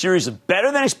delivered a series of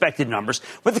better-than-expected numbers,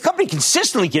 with the company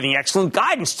consistently giving excellent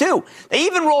guidance, too. They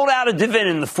even rolled out a dividend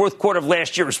in the fourth quarter of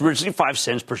last year. It was originally 5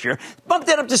 cents per share, bumped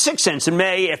that up to 6 cents in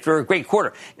May after a great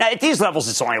quarter. Now, at these levels,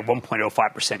 it's only a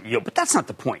 1.05% yield, but that's not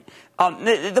the point.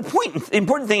 The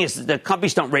important thing is that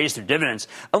companies don't raise their dividends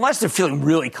unless they're feeling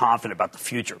really confident about the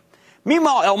future.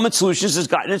 Meanwhile, Element Solutions has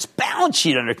gotten its balance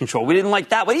sheet under control. We didn't like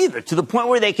that one either, to the point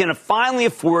where they can finally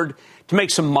afford to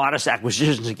make some modest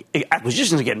acquisitions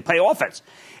again and play offense.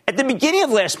 At the beginning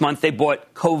of last month, they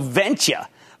bought Coventia,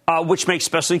 which makes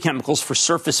specialty chemicals for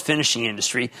surface finishing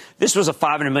industry. This was a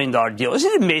 $500 million deal.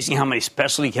 Isn't it amazing how many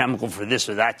specialty chemicals for this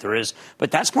or that there is?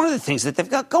 But that's one of the things that they've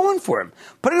got going for them.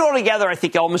 Putting it all together, I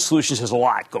think Element Solutions has a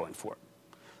lot going for it.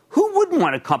 Who wouldn't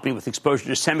want a company with exposure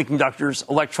to semiconductors,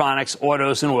 electronics,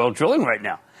 autos, and oil drilling right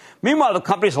now? Meanwhile, the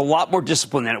company is a lot more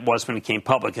disciplined than it was when it came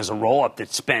public as a roll-up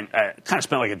that kind of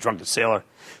spent like a drunken sailor.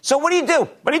 So what do you do?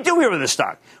 What do you do here with this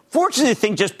stock? Fortunately, the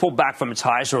thing just pulled back from its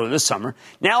highs earlier this summer.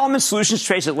 Now, Element Solutions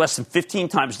trades at less than 15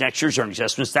 times next year's earnings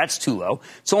estimates. That's too low.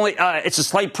 It's a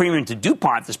slight premium to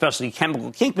DuPont, the specialty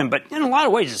chemical kingpin, but in a lot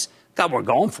of ways, it's got more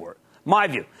going for it. My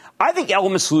view. I think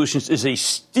Element Solutions is a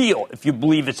steal if you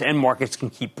believe its end markets can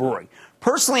keep roaring.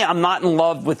 Personally, I'm not in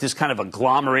love with this kind of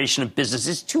agglomeration of business.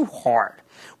 It's too hard.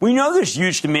 We know there's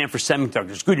huge demand for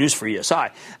semiconductors. Good news for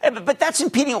ESI. But that's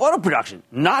impeding auto production.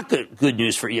 Not good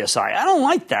news for ESI. I don't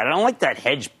like that. I don't like that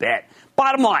hedge bet.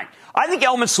 Bottom line, I think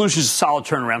Element Solutions is a solid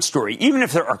turnaround story, even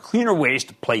if there are cleaner ways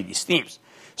to play these themes.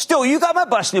 Still, you got my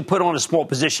blessing to put on a small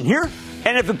position here,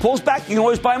 and if it pulls back, you can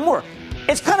always buy more.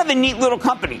 It's kind of a neat little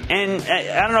company, and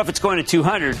I don't know if it's going to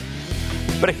 200,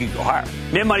 but it could go higher.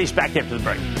 Mid Money's back after the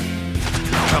break.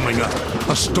 Coming up,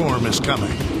 a storm is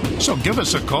coming. So give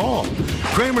us a call.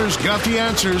 Cramer's got the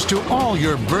answers to all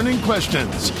your burning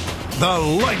questions. The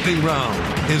lightning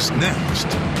round is next.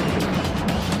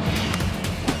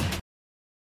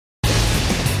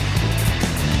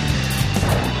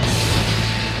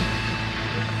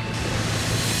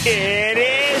 It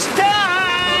is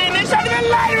time. It's time for the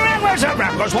lightning round. Where's that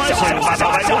round? Goes one,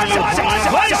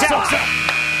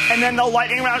 and then the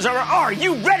lightning round's over. Are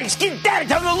you ready? Skeet daddy,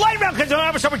 time for the lightning round. Because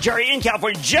I'm over Jerry in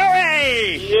California.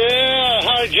 Jerry! Yeah.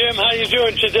 Hi, Jim. How you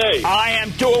doing today? I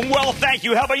am doing well, thank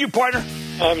you. How about you, partner?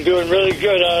 I'm doing really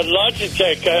good.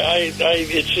 Logitech,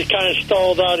 it's kind of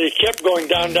stalled out. It kept going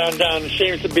down. It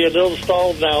seems to be a little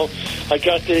stalled now.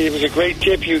 It was a great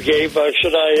tip you gave.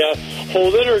 Should I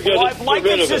hold it or get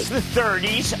rid of it? Since the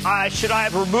 30s. Should I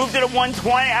have removed it at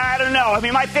 120? I don't know. I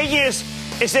mean, my thing is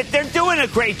that they're doing a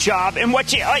great job, and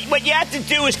what you have to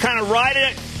do is kind of ride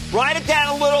it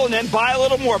down a little and then buy a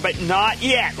little more, but not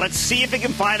yet. Let's see if we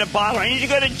can find a bottom. I need to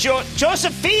go to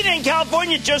Josephina in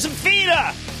California.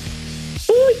 Josephina!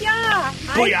 Booyah!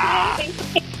 Booyah! Thanks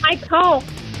for taking my call.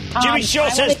 Jimmy Show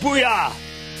says booyah!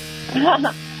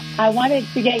 I wanted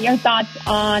to get your thoughts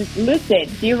on Lucid.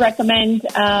 Do you recommend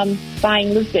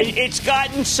buying Lucid? It's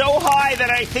gotten so high that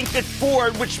I think that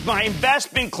Ford, which my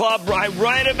investment club I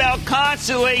write about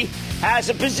constantly, has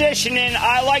a position in.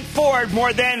 I like Ford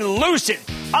more than Lucid.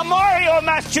 I'm Mario in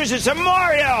Massachusetts. I'm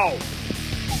Mario.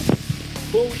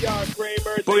 Booyah,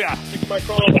 Cramer. Booyah. Thanks for my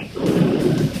call.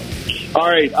 All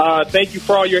right. Thank you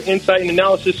for all your insight and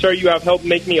analysis, sir. You have helped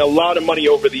make me a lot of money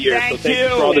over the years. Thank you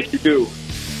for all that you do.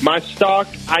 My stock,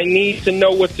 I need to know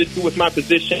what to do with my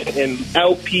position in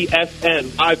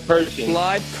LPSN,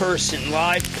 live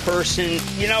person.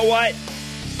 You know what?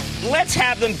 Let's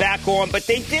have them back on, but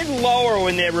they did lower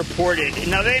when they reported.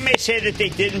 Now, they may say that they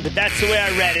didn't, but that's the way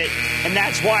I read it, and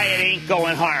that's why it ain't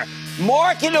going higher.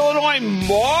 Mark in Illinois.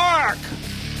 Mark!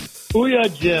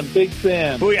 Booyah, Jim. Big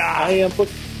fan.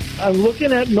 Booyah. I'm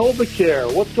looking at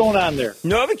Novacare. What's going on there?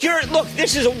 Novacare, look,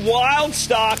 this is a wild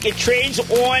stock. It trades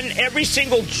on every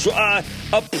single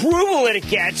approval that it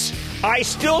gets. I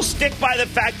still stick by the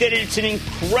fact that it's an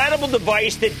incredible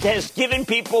device that has given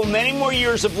people many more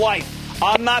years of life.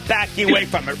 I'm not backing away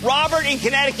from it. Robert in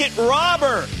Connecticut.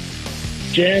 Robert.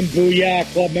 Jim,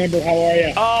 booyah, club member. How are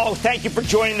you? Oh, thank you for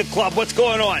joining the club. What's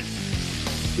going on?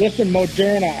 Listen,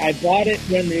 Moderna, I bought it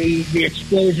when the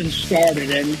explosion started,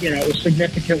 and, it was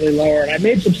significantly lower, and I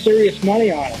made some serious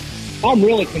money on it. I'm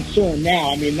really concerned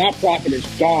now. I mean, that profit is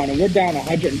gone, and we're down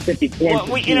 150 points. Well,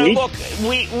 look,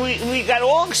 we got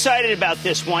all excited about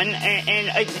this one, and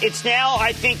it's now,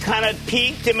 I think, kind of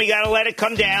peaked, and we got to let it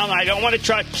come down. I don't want to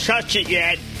touch it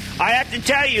yet. I have to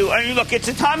tell you, look, it's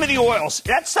the time of the oils.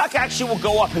 That stock actually will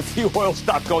go up if the oils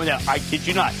stop going down. I kid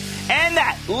you not. And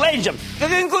that, ladies and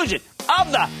gentlemen, the conclusion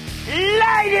of the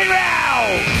Lightning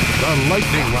Round. The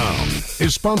Lightning Round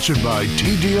is sponsored by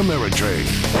TD Ameritrade.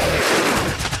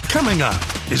 Coming up,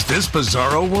 is this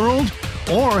bizarro world?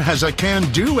 Or has a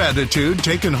can-do attitude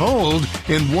taken hold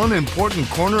in one important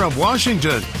corner of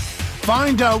Washington?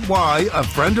 Find out why a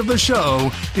friend of the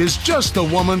show is just the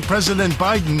woman President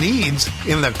Biden needs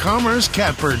in the Commerce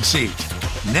catbird seat.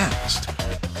 Next.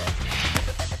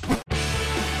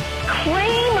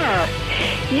 Cramer,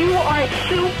 you are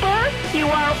super. You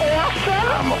are awesome.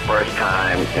 I'm a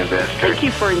first-time investor. Thank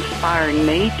you for inspiring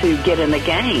me to get in the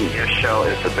game. Your show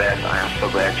is the best. I am so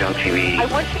glad you're on TV. I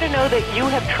want you to know that you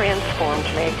have transformed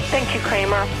me. Thank you,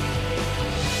 Cramer.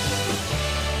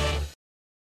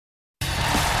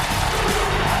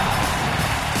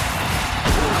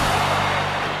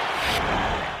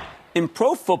 In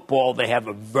pro football, they have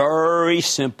a very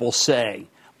simple saying.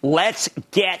 Let's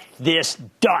get this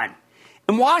done.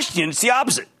 In Washington, it's the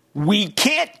opposite. We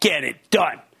can't get it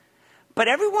done. But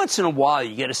every once in a while,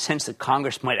 you get a sense that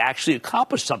Congress might actually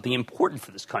accomplish something important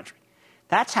for this country.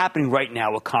 That's happening right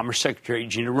now with Commerce Secretary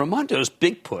Gina Raimondo's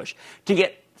big push to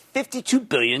get $52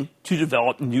 billion to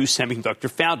develop new semiconductor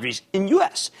foundries in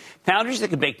U.S. Foundries that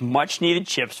can make much-needed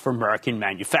chips for American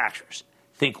manufacturers.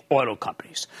 Think auto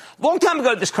companies. A long time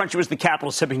ago, this country was the capital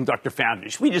of semiconductor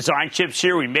foundries. We designed chips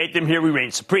here, we made them here, we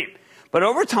reigned supreme. But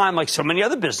over time, like so many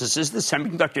other businesses, the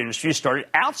semiconductor industry started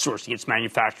outsourcing its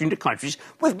manufacturing to countries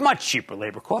with much cheaper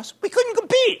labor costs. We couldn't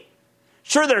compete.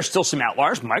 Sure, there are still some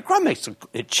outliers. Micron makes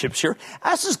chips here,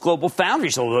 as does Global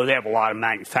Foundries, although they have a lot of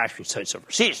manufacturing sites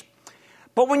overseas.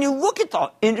 But when you look at the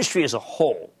industry as a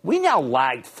whole, we now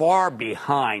lag far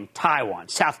behind Taiwan,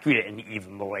 South Korea, and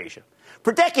even Malaysia.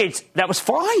 For decades, that was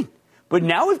fine. But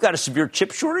now we've got a severe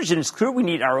chip shortage, and it's clear we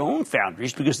need our own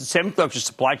foundries because the semiconductor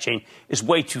supply chain is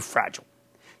way too fragile.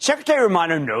 Secretary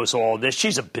Raimondo knows all of this.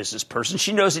 She's a business person.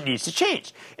 She knows it needs to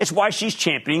change. It's why she's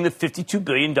championing the $52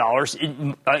 billion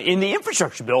in the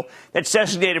infrastructure bill that's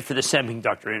designated for the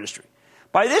semiconductor industry.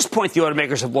 By this point, the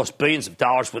automakers have lost billions of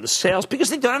dollars worth of sales because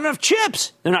they don't have enough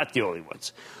chips. They're not the only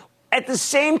ones. At the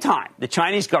same time, the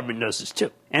Chinese government knows this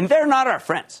too, and they're not our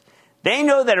friends. They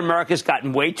know that America's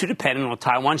gotten way too dependent on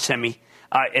Taiwan Semi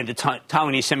and the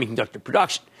Taiwanese semiconductor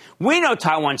production. We know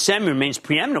Taiwan Semi remains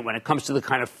preeminent when it comes to the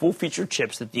kind of full-feature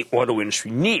chips that the auto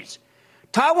industry needs.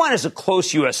 Taiwan is a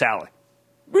close U.S. ally,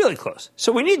 really close.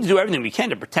 So we need to do everything we can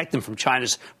to protect them from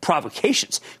China's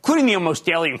provocations, including the almost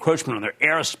daily encroachment on their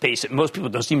aerospace that most people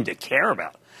don't seem to care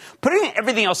about. Putting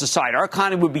everything else aside, our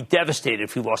economy would be devastated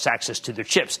if we lost access to their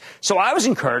chips. So I was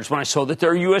encouraged when I saw that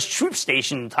there are U.S. troops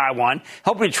stationed in Taiwan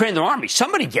helping to train their army.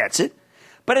 Somebody gets it.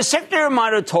 But as Secretary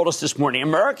Raimondo told us this morning,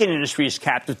 American industry is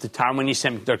captive to Taiwanese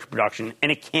semiconductor production,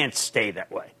 and it can't stay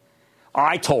that way.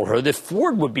 I told her that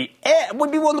Ford would be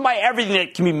willing to buy everything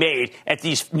that can be made at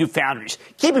these new foundries,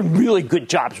 keeping really good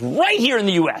jobs right here in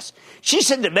the U.S. She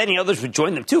said that many others would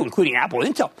join them, too, including Apple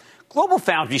and Intel. Global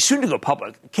Foundries, soon to go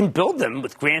public, can build them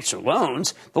with grants or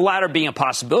loans, the latter being a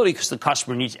possibility because the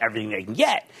customer needs everything they can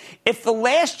get. If the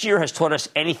last year has taught us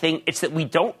anything, it's that we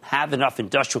don't have enough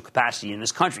industrial capacity in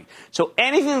this country. So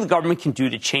anything the government can do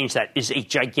to change that is a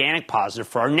gigantic positive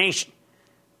for our nation.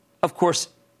 Of course,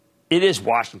 it is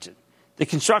Washington. The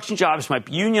construction jobs might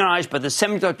be unionized, but the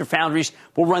semiconductor foundries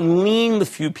will run lean with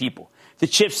few people. The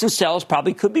chips themselves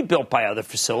probably could be built by other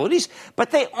facilities,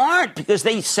 but they aren't because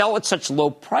they sell at such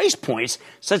low price points,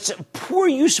 such poor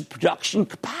use of production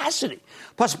capacity.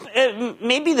 Plus,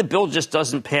 maybe the bill just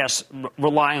doesn't pass.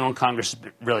 Relying on Congress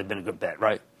has really been a good bet,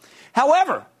 right?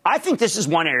 However, I think this is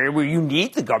one area where you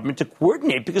need the government to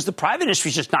coordinate because the private industry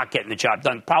is just not getting the job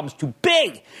done. The problem's too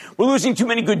big. We're losing too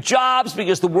many good jobs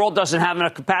because the world doesn't have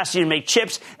enough capacity to make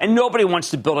chips, and nobody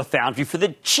wants to build a foundry for the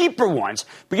cheaper ones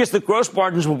because the gross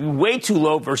margins will be way too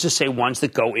low versus, say, ones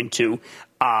that go into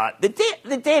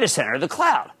the data center, the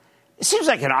cloud. It seems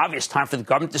like an obvious time for the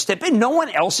government to step in. No one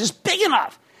else is big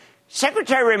enough.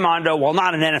 Secretary Raimondo, while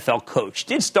not an NFL coach,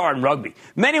 did star in rugby.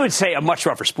 Many would say a much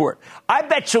rougher sport. I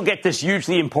bet she'll get this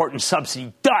hugely important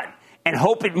subsidy done and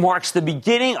hope it marks the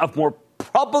beginning of more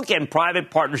public and private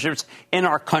partnerships in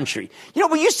our country. You know,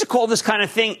 we used to call this kind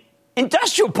of thing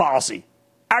industrial policy.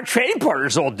 Our trading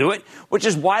partners all do it, which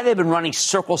is why they've been running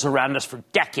circles around us for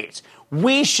decades.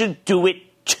 We should do it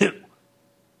too.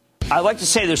 I like to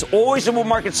say there's always a bull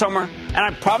market somewhere, and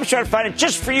I promise you I'll find it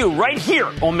just for you right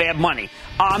here on Mad Money.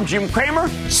 I'm Jim Cramer.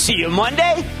 See you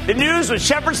Monday. The news with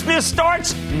Shepard Smith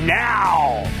starts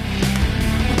now.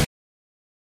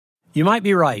 You might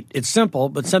be right. It's simple,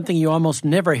 but something you almost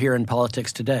never hear in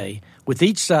politics today, with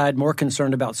each side more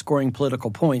concerned about scoring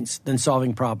political points than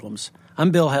solving problems.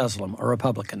 I'm Bill Haslam, a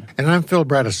Republican. And I'm Phil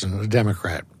Bredesen, a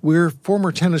Democrat. We're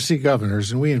former Tennessee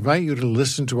governors, and we invite you to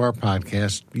listen to our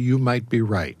podcast, You Might Be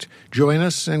Right. Join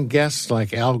us and guests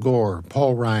like Al Gore,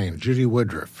 Paul Ryan, Judy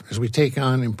Woodruff, as we take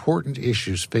on important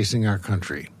issues facing our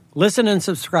country. Listen and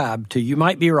subscribe to You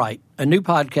Might Be Right, a new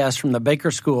podcast from the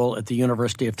Baker School at the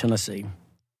University of Tennessee.